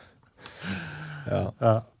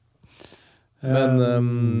 Ja. Men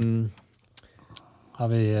har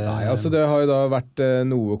vi nei, altså det har jo da vært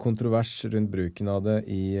noe kontrovers rundt bruken av det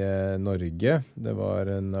i Norge. Det var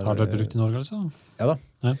har det vært brukt i Norge, altså? Ja da.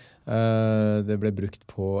 Ja. Det ble brukt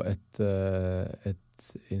på et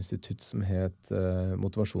institutt som het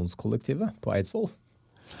Motivasjonskollektivet på Eidsvoll.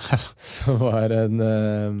 Som var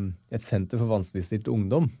et senter for vanskeligstilt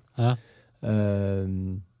ungdom. Ja.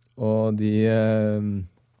 Og de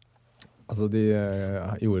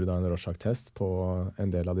gjorde da en Rorschach-test på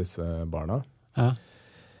en del av disse barna. Ja.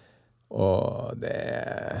 Og det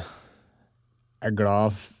er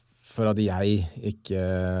glad for at jeg ikke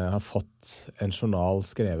har fått en journal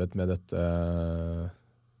skrevet med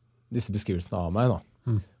disse beskrivelsene av meg da.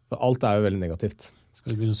 For alt er jo veldig negativt.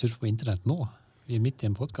 Skal du begynne å surfe på internett nå? Vi er midt i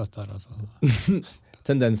en podcast her, altså.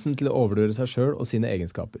 Tendensen til å overdøre seg selv og sine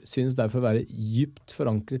egenskaper synes derfor være dypt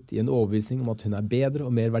forankret i en overbevisning om at hun er bedre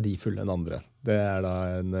og mer verdifull enn andre. Det er da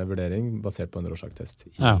en vurdering basert på en Rorschach-test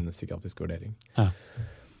i en psykiatrisk vurdering. Ja.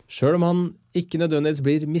 Selv om han ikke nødvendigvis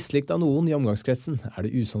blir mislikt av noen i omgangskretsen, er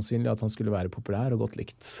det usannsynlig at han skulle være populær og godt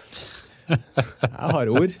likt. Jeg har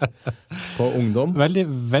ord på ungdom.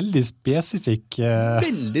 Veldig spesifikk.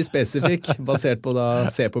 Veldig spesifikk, basert på da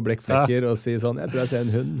se på blekkflekker og si sånn, jeg tror jeg ser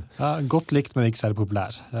en hund. Ja, godt likt, men ikke særlig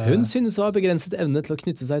populær. Hun synes å ha begrenset evne til å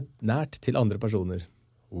knytte seg nært til andre personer.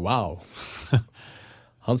 Wow!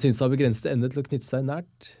 Han synes å ha begrenset evne til å knytte seg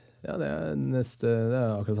nært Ja, det er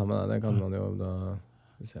akkurat samme. Det kan man jo da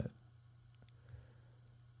se.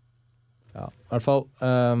 Ja, i hvert fall.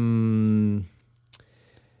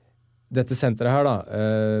 Dette senteret her da,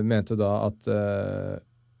 mente da at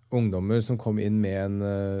ungdommer som kom inn med en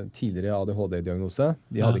tidligere ADHD-diagnose,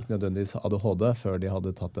 de hadde ikke nødvendigvis ADHD før de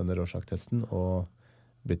hadde tatt denne Rorschach-testen og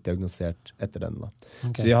blitt diagnosert etter den da.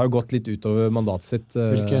 Okay. Så de har gått litt utover mandatet sitt.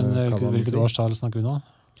 Hvilket årstall snakker vi nå?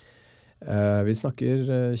 Vi snakker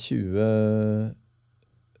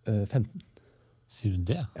 2015. Sier du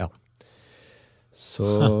det? Ja. Så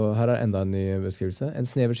her er enda en ny beskrivelse. En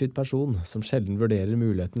sneversynt person som sjelden vurderer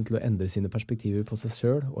muligheten til å endre sine perspektiver på seg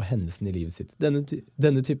selv og hendelsen i livet sitt.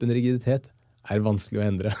 Denne typen rigiditet er vanskelig å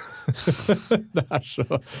endre. Det er så...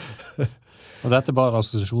 Og dette er bare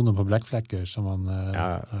assosiasjoner på blekkflekker som man...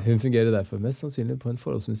 Hun fungerer derfor mest sannsynlig på en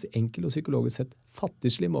forholdsmessig enkel og psykologisk sett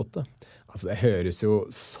fattigslig måte. Altså, det høres jo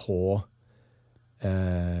så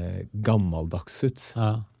gammeldags ut.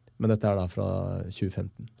 Ja. Men dette er da fra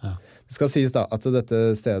 2015. Ja. Det skal sies da at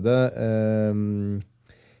dette stedet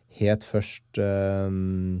het først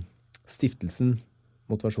Stiftelsen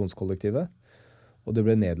Motivasjonskollektivet, og det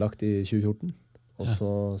ble nedlagt i 2014. Og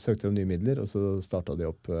så søkte de nye midler, og så startet de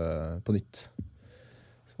opp på nytt.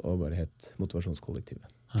 Og bare het Motivasjonskollektivet.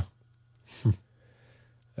 Ja.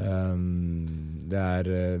 Det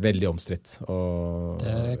er veldig omstridt.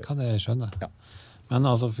 Det kan jeg skjønne. Ja. Men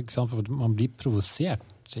altså, for eksempel, man blir provosert,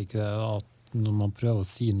 ikke at når man prøver å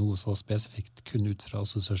si noe så spesifikt kun ut fra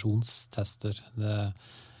assosiasjonstester.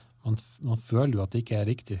 Man føler jo at det ikke er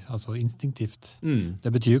riktig, altså instinktivt.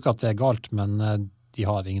 Det betyr jo ikke at det er galt, men de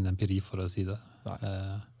har ingen empiri for å si det. Nei,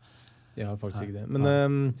 de har faktisk ikke det. Men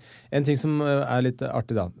en ting som er litt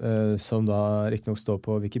artig da, som da riktignok står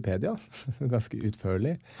på Wikipedia, ganske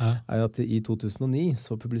utførlig, er at i 2009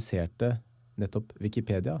 så publiserte nettopp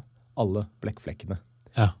Wikipedia alle blekkflekkene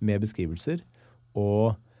med beskrivelser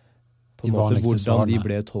og på en måte hvordan svarene. De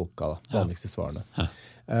ble tolket, da, vanligste svarene.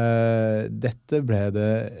 Dette ble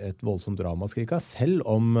det et voldsomt dramaskrik av, selv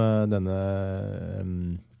om denne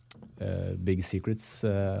Big Secrets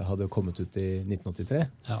hadde kommet ut i 1983.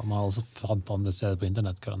 Ja, man har også fant andre steder på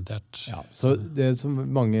internett, garantert. Ja, så det som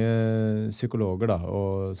mange psykologer da,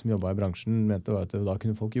 og som jobbet i bransjen, mente var at da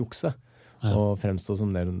kunne folk jukse og fremstå som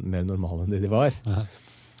mer normale enn de var. Ja.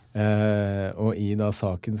 Og i da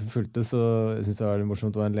saken som fulgte, så synes jeg det var litt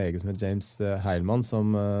morsomt, det var en lege som het James Heilmann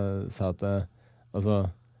som sa at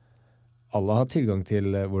altså, alle har tilgang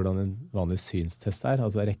til hvordan en vanlig synstest er,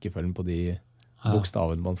 altså rekkefølgen på de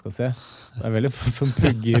bokstaven man skal se. Det er veldig få som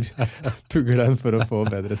pugger den for å få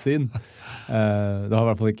bedre syn. Det har i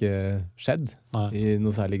hvert fall ikke skjedd i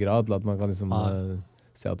noe særlig grad til at man kan liksom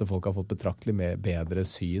se at folk har fått betraktelig med bedre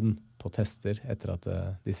syn på tester etter at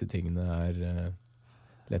disse tingene er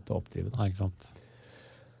lett å oppdrive. Ja, ikke sant.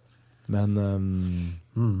 Men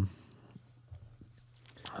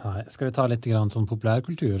Nei, skal vi ta litt grann sånn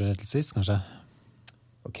populærkultur til sist, kanskje?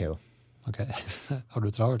 Ok da. Ok. Har du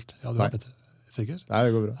travelt? Ja, du har det. Sikker? Nei,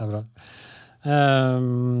 det går bra. Det er bra.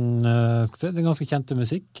 Skal vi se, det er en ganske kjente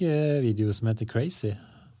musikkvideo som heter Crazy.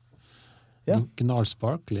 Ja. Gnarl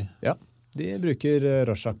Sparkly. Ja, de bruker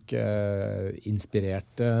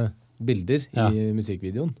Rorschach-inspirerte bilder i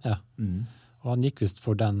musikkvideoen. Ja. Og han gikk vist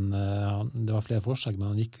for den, det var flere forslag, men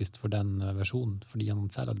han gikk vist for den versjonen, fordi han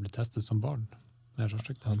selv hadde blitt testet som barn. Med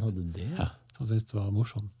Rorschach-test. Han hadde det? Ja, så han syntes det var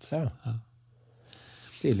morsomt. Ja.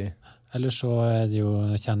 Stilig. Ellers så er det jo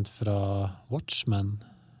kjent fra Watchmen.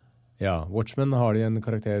 Ja, Watchmen har de en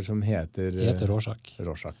karakter som heter Rorschach.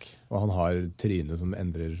 Rorschach. Og han har tryne som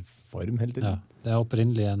endrer form hele tiden. Ja, det er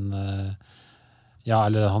opprinnelig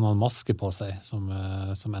eller han har en maske på seg som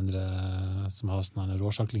har sånne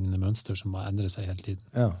Rorschach-lignende mønster som bare endrer seg hele tiden.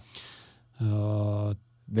 Ja.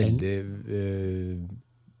 Veldig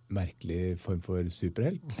merkelig form for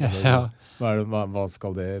superhelt. Ja. Hva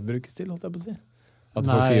skal det brukes til, holdt jeg på å si? At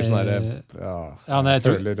folk sier sånn her, jeg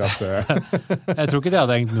føler at jeg tror ikke det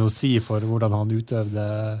hadde egentlig noe å si for hvordan han utøvde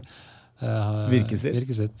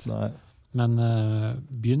virket sitt. Nei. Men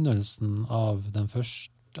begynnelsen av den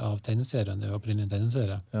første av tegneserien, det er jo opprinnelig en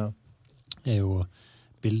tegneserie, er jo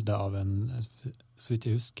bildet av så vidt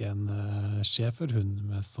jeg husker, en schæferhund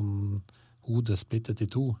med som hodet splittet i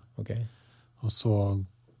to. Okay. Og så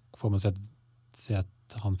får man se at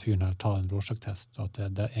han fyren her tar en Rorschach-test, og at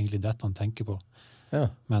det er egentlig dette han tenker på. Ja.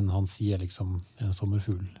 Men han sier liksom en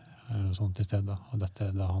sommerfugl sånn til stedet, og dette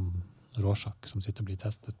er da han Rorschach som sitter og blir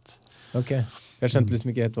testet. Ok, jeg skjønte liksom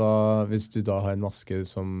ikke helt hvis du da har en maske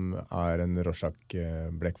som er en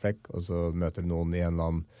Rorschach-blekkflekk, og så møter noen i en eller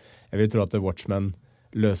annen, jeg vil tro at Watchmen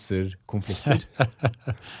løser konflikter.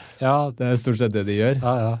 Ja. Det er stort sett det de gjør.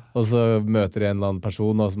 Ja, ja. Og så møter de en eller annen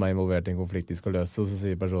person da, som er involvert i en konflikt de skal løse, og så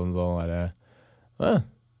sier personen sånn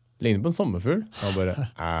ligner på en sommerfugl. Og han bare,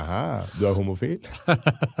 aha, du er homofil?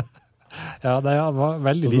 Ja, det var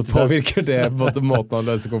veldig lite. Og så påvirker det på måten han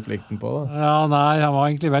løser konflikten på, da. Ja, nei, han var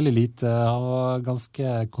egentlig veldig lite. Han var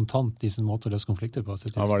ganske kontant i sin måte å løse konflikter på.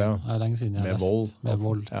 Ja, var det, ja. Det er lenge siden jeg med vold. Med altså.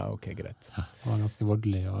 vold. Ja, ok, greit. Ja, han var ganske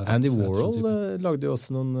voldelig. Og Andy Warhol lagde jo også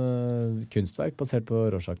noen kunstverk basert på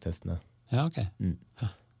Rorschach-testene. Ja, ok. Det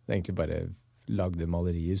er egentlig bare lagde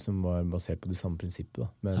malerier som var basert på det samme prinsippet,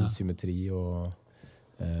 da, med symmetri og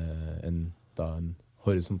en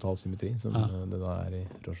horisontal symmetri, som det da er i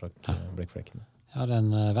Rorschach-blekkflekkene. Jeg har en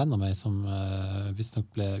venn av meg som visst nok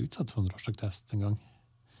ble utsatt for en Rorschach-test en gang.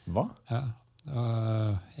 Hva? Ja.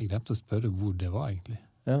 Jeg glemte å spørre hvor det var, egentlig.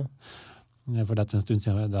 Ja. For dette en stund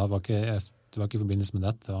siden, det var ikke i forbindelse med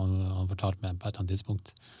dette, han fortalte meg på et eller annet tidspunkt.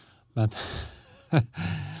 Men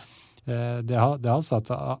det altså at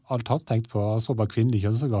alt han tenkte på, han så bare kvinnelige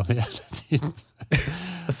kjønnsorganer hele tiden.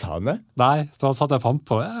 Sa han det? Nei, så han satt jeg fant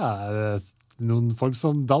på, noen folk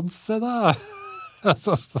som danser da.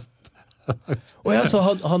 Så så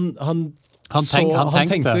han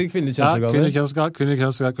tenkte kvinnelig kjønnsorganer? Ja, kvinnelig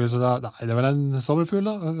kjønnsorganer. Nei, det var en sommerfugl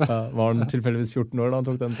da. Ja, var han tilfeldigvis 14 år da han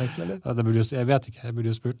tok den testen, eller? Ja, jeg vet ikke, jeg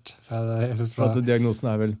burde jo spurt. For at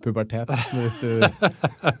diagnosen er vel pubertet, hvis du...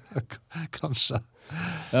 Kanskje.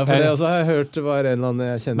 Ja, for det også har jeg hørt var en eller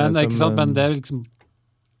annen jeg kjenner men, som... Ikke sant, men det er liksom...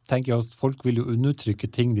 tenker jeg, folk vil jo undertrykke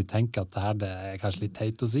ting de tenker at det er kanskje litt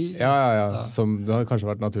teit å si. Ja. Som det har kanskje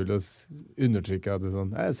vært naturlig å undertrykke at det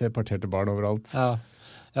sånn, jeg ser parterte barn overalt.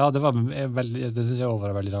 Ja, det synes jeg også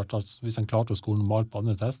var veldig rart. Altså, hvis han klarte å score normalt på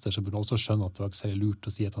andre tester, så burde han også skjønne at det var ikke særlig lurt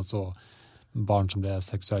å si at han så barn som ble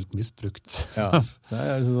seksuelt misbrukt. Ja, det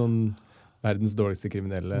er liksom sånn verdens dårligste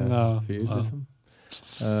kriminelle fyr, liksom.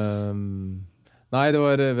 Nei,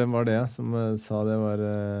 hvem var det som sa det var...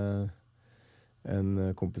 en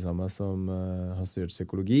kompis av meg som har studert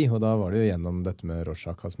psykologi, og da var det jo gjennom dette med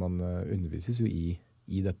Rorschach, altså man undervises jo i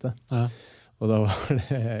dette. Ja. Og da var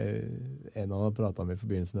det en av dem pratet med i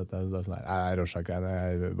forbindelse med dette, og så sånn, nei, Rorschach-greiene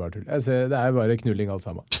er bare tull. Jeg ser, det er bare knulling alt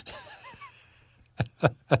sammen.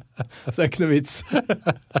 Så det er ikke noe vits.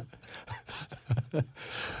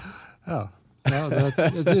 Ja, det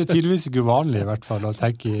er tydeligvis ikke uvanlig i hvert fall å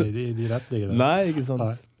tenke i de retningene. Nei, ikke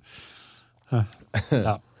sant.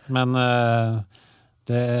 Ja. Men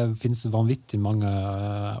det finnes vanvittig mange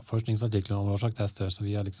forskningsartikler om Rorschach-tester, så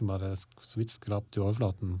vi har liksom bare så vidt skrapt i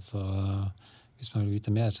overflaten. Så hvis man vil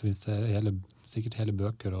vite mer, så finnes det sikkert hele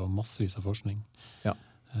bøker og massevis av forskning. Ja.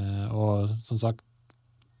 Og som sagt,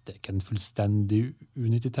 det er ikke en fullstendig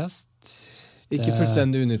unyttig test. Ikke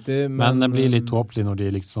fullstendig unyttig, men det blir litt tåpelig når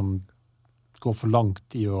de liksom går for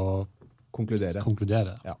langt i å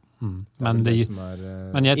konkludere. Ja. Men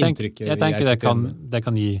jeg tenker det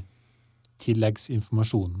kan gi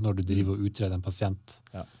tilleggsinformasjon når du driver og utreder en pasient.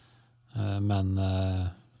 Ja. Men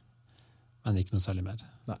ikke noe særlig mer.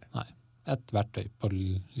 Nei. Et verktøy på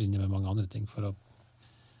linje med mange andre ting for å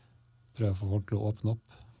prøve å få folk til å åpne opp.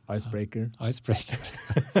 Icebreaker.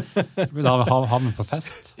 Du begynner å ha med på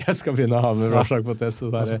fest. Jeg skal begynne å ha med Rorschach på test.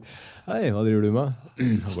 Og bare, hei, hva driver du med?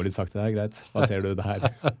 Det går litt sakte, det er greit. Hva ser du det her?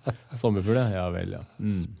 Sommerfugl, ja vel, ja.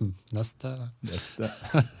 Neste.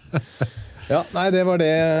 Ja, nei, det var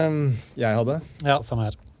det jeg hadde. Ja, samme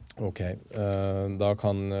her. Ok, da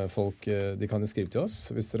kan folk, de kan jo skrive til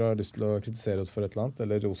oss hvis dere har lyst til å kritisere oss for et eller annet,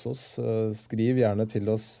 eller rose oss. Skriv gjerne til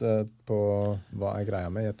oss på hva er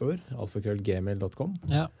greia med i et ord, alfakrøll@gmail.com.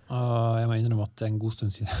 Ja, og jeg må innrømme at det er en god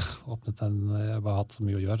stund siden jeg åpnet den, jeg har bare hatt så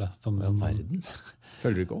mye å gjøre. Verden?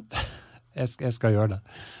 Følger du ikke opp? Jeg skal gjøre det.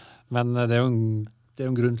 Men det er jo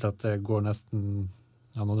en grunn til at det går nesten,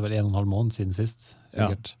 nå er det vel 1,5 måned siden sist,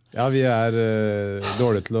 sikkert. Ja, vi er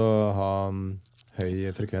dårlige til å ha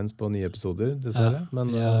høy frekvens på nye episoder, dessverre,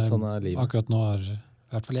 men sånn er livet. Akkurat nå har i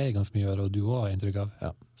hvert fall jeg ganske mye å gjøre, og du også har inntrykk av.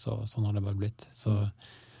 Ja. Så sånn har det bare blitt. Så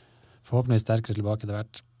forhåpentligvis sterkere tilbake til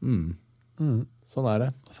hvert. Sånn er det.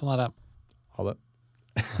 Sånn er det. Ha det.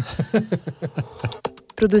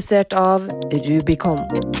 Produsert av Rubicon.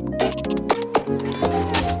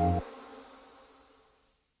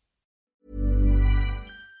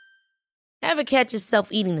 Ever catch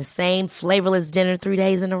yourself eating the same flavorless dinner 3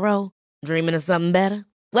 days in a row? Dreaming of something better?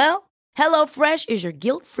 Well, HelloFresh is your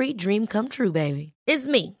guilt-free dream come true, baby. It's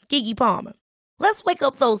me, Keke Palmer. Let's wake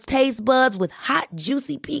up those taste buds with hot,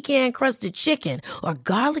 juicy pecan-crusted chicken or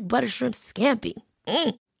garlic butter shrimp scampi.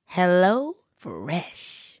 Hello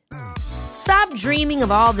Fresh. Stop dreaming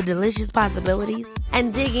of all the delicious possibilities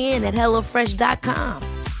and dig in at HelloFresh.com.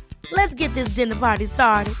 Let's get this dinner party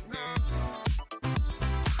started.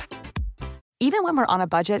 Even when we're on a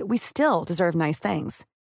budget, we still deserve nice things.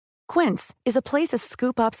 Quince is a place to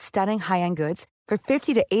scoop up stunning high-end goods for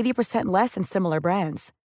 50 to 80% less than similar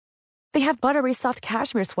brands. They have buttery soft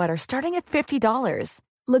cashmere sweaters starting at $50,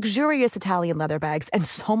 luxurious Italian leather bags, and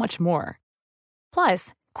so much more.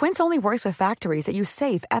 Plus, Quince only works with factories that use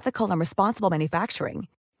safe, ethical, and responsible manufacturing.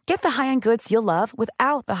 Get the high-end goods you'll love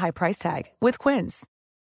without the high price tag with Quince.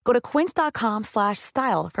 Go to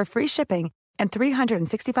quince.com/style for free shipping and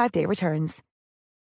 365-day returns.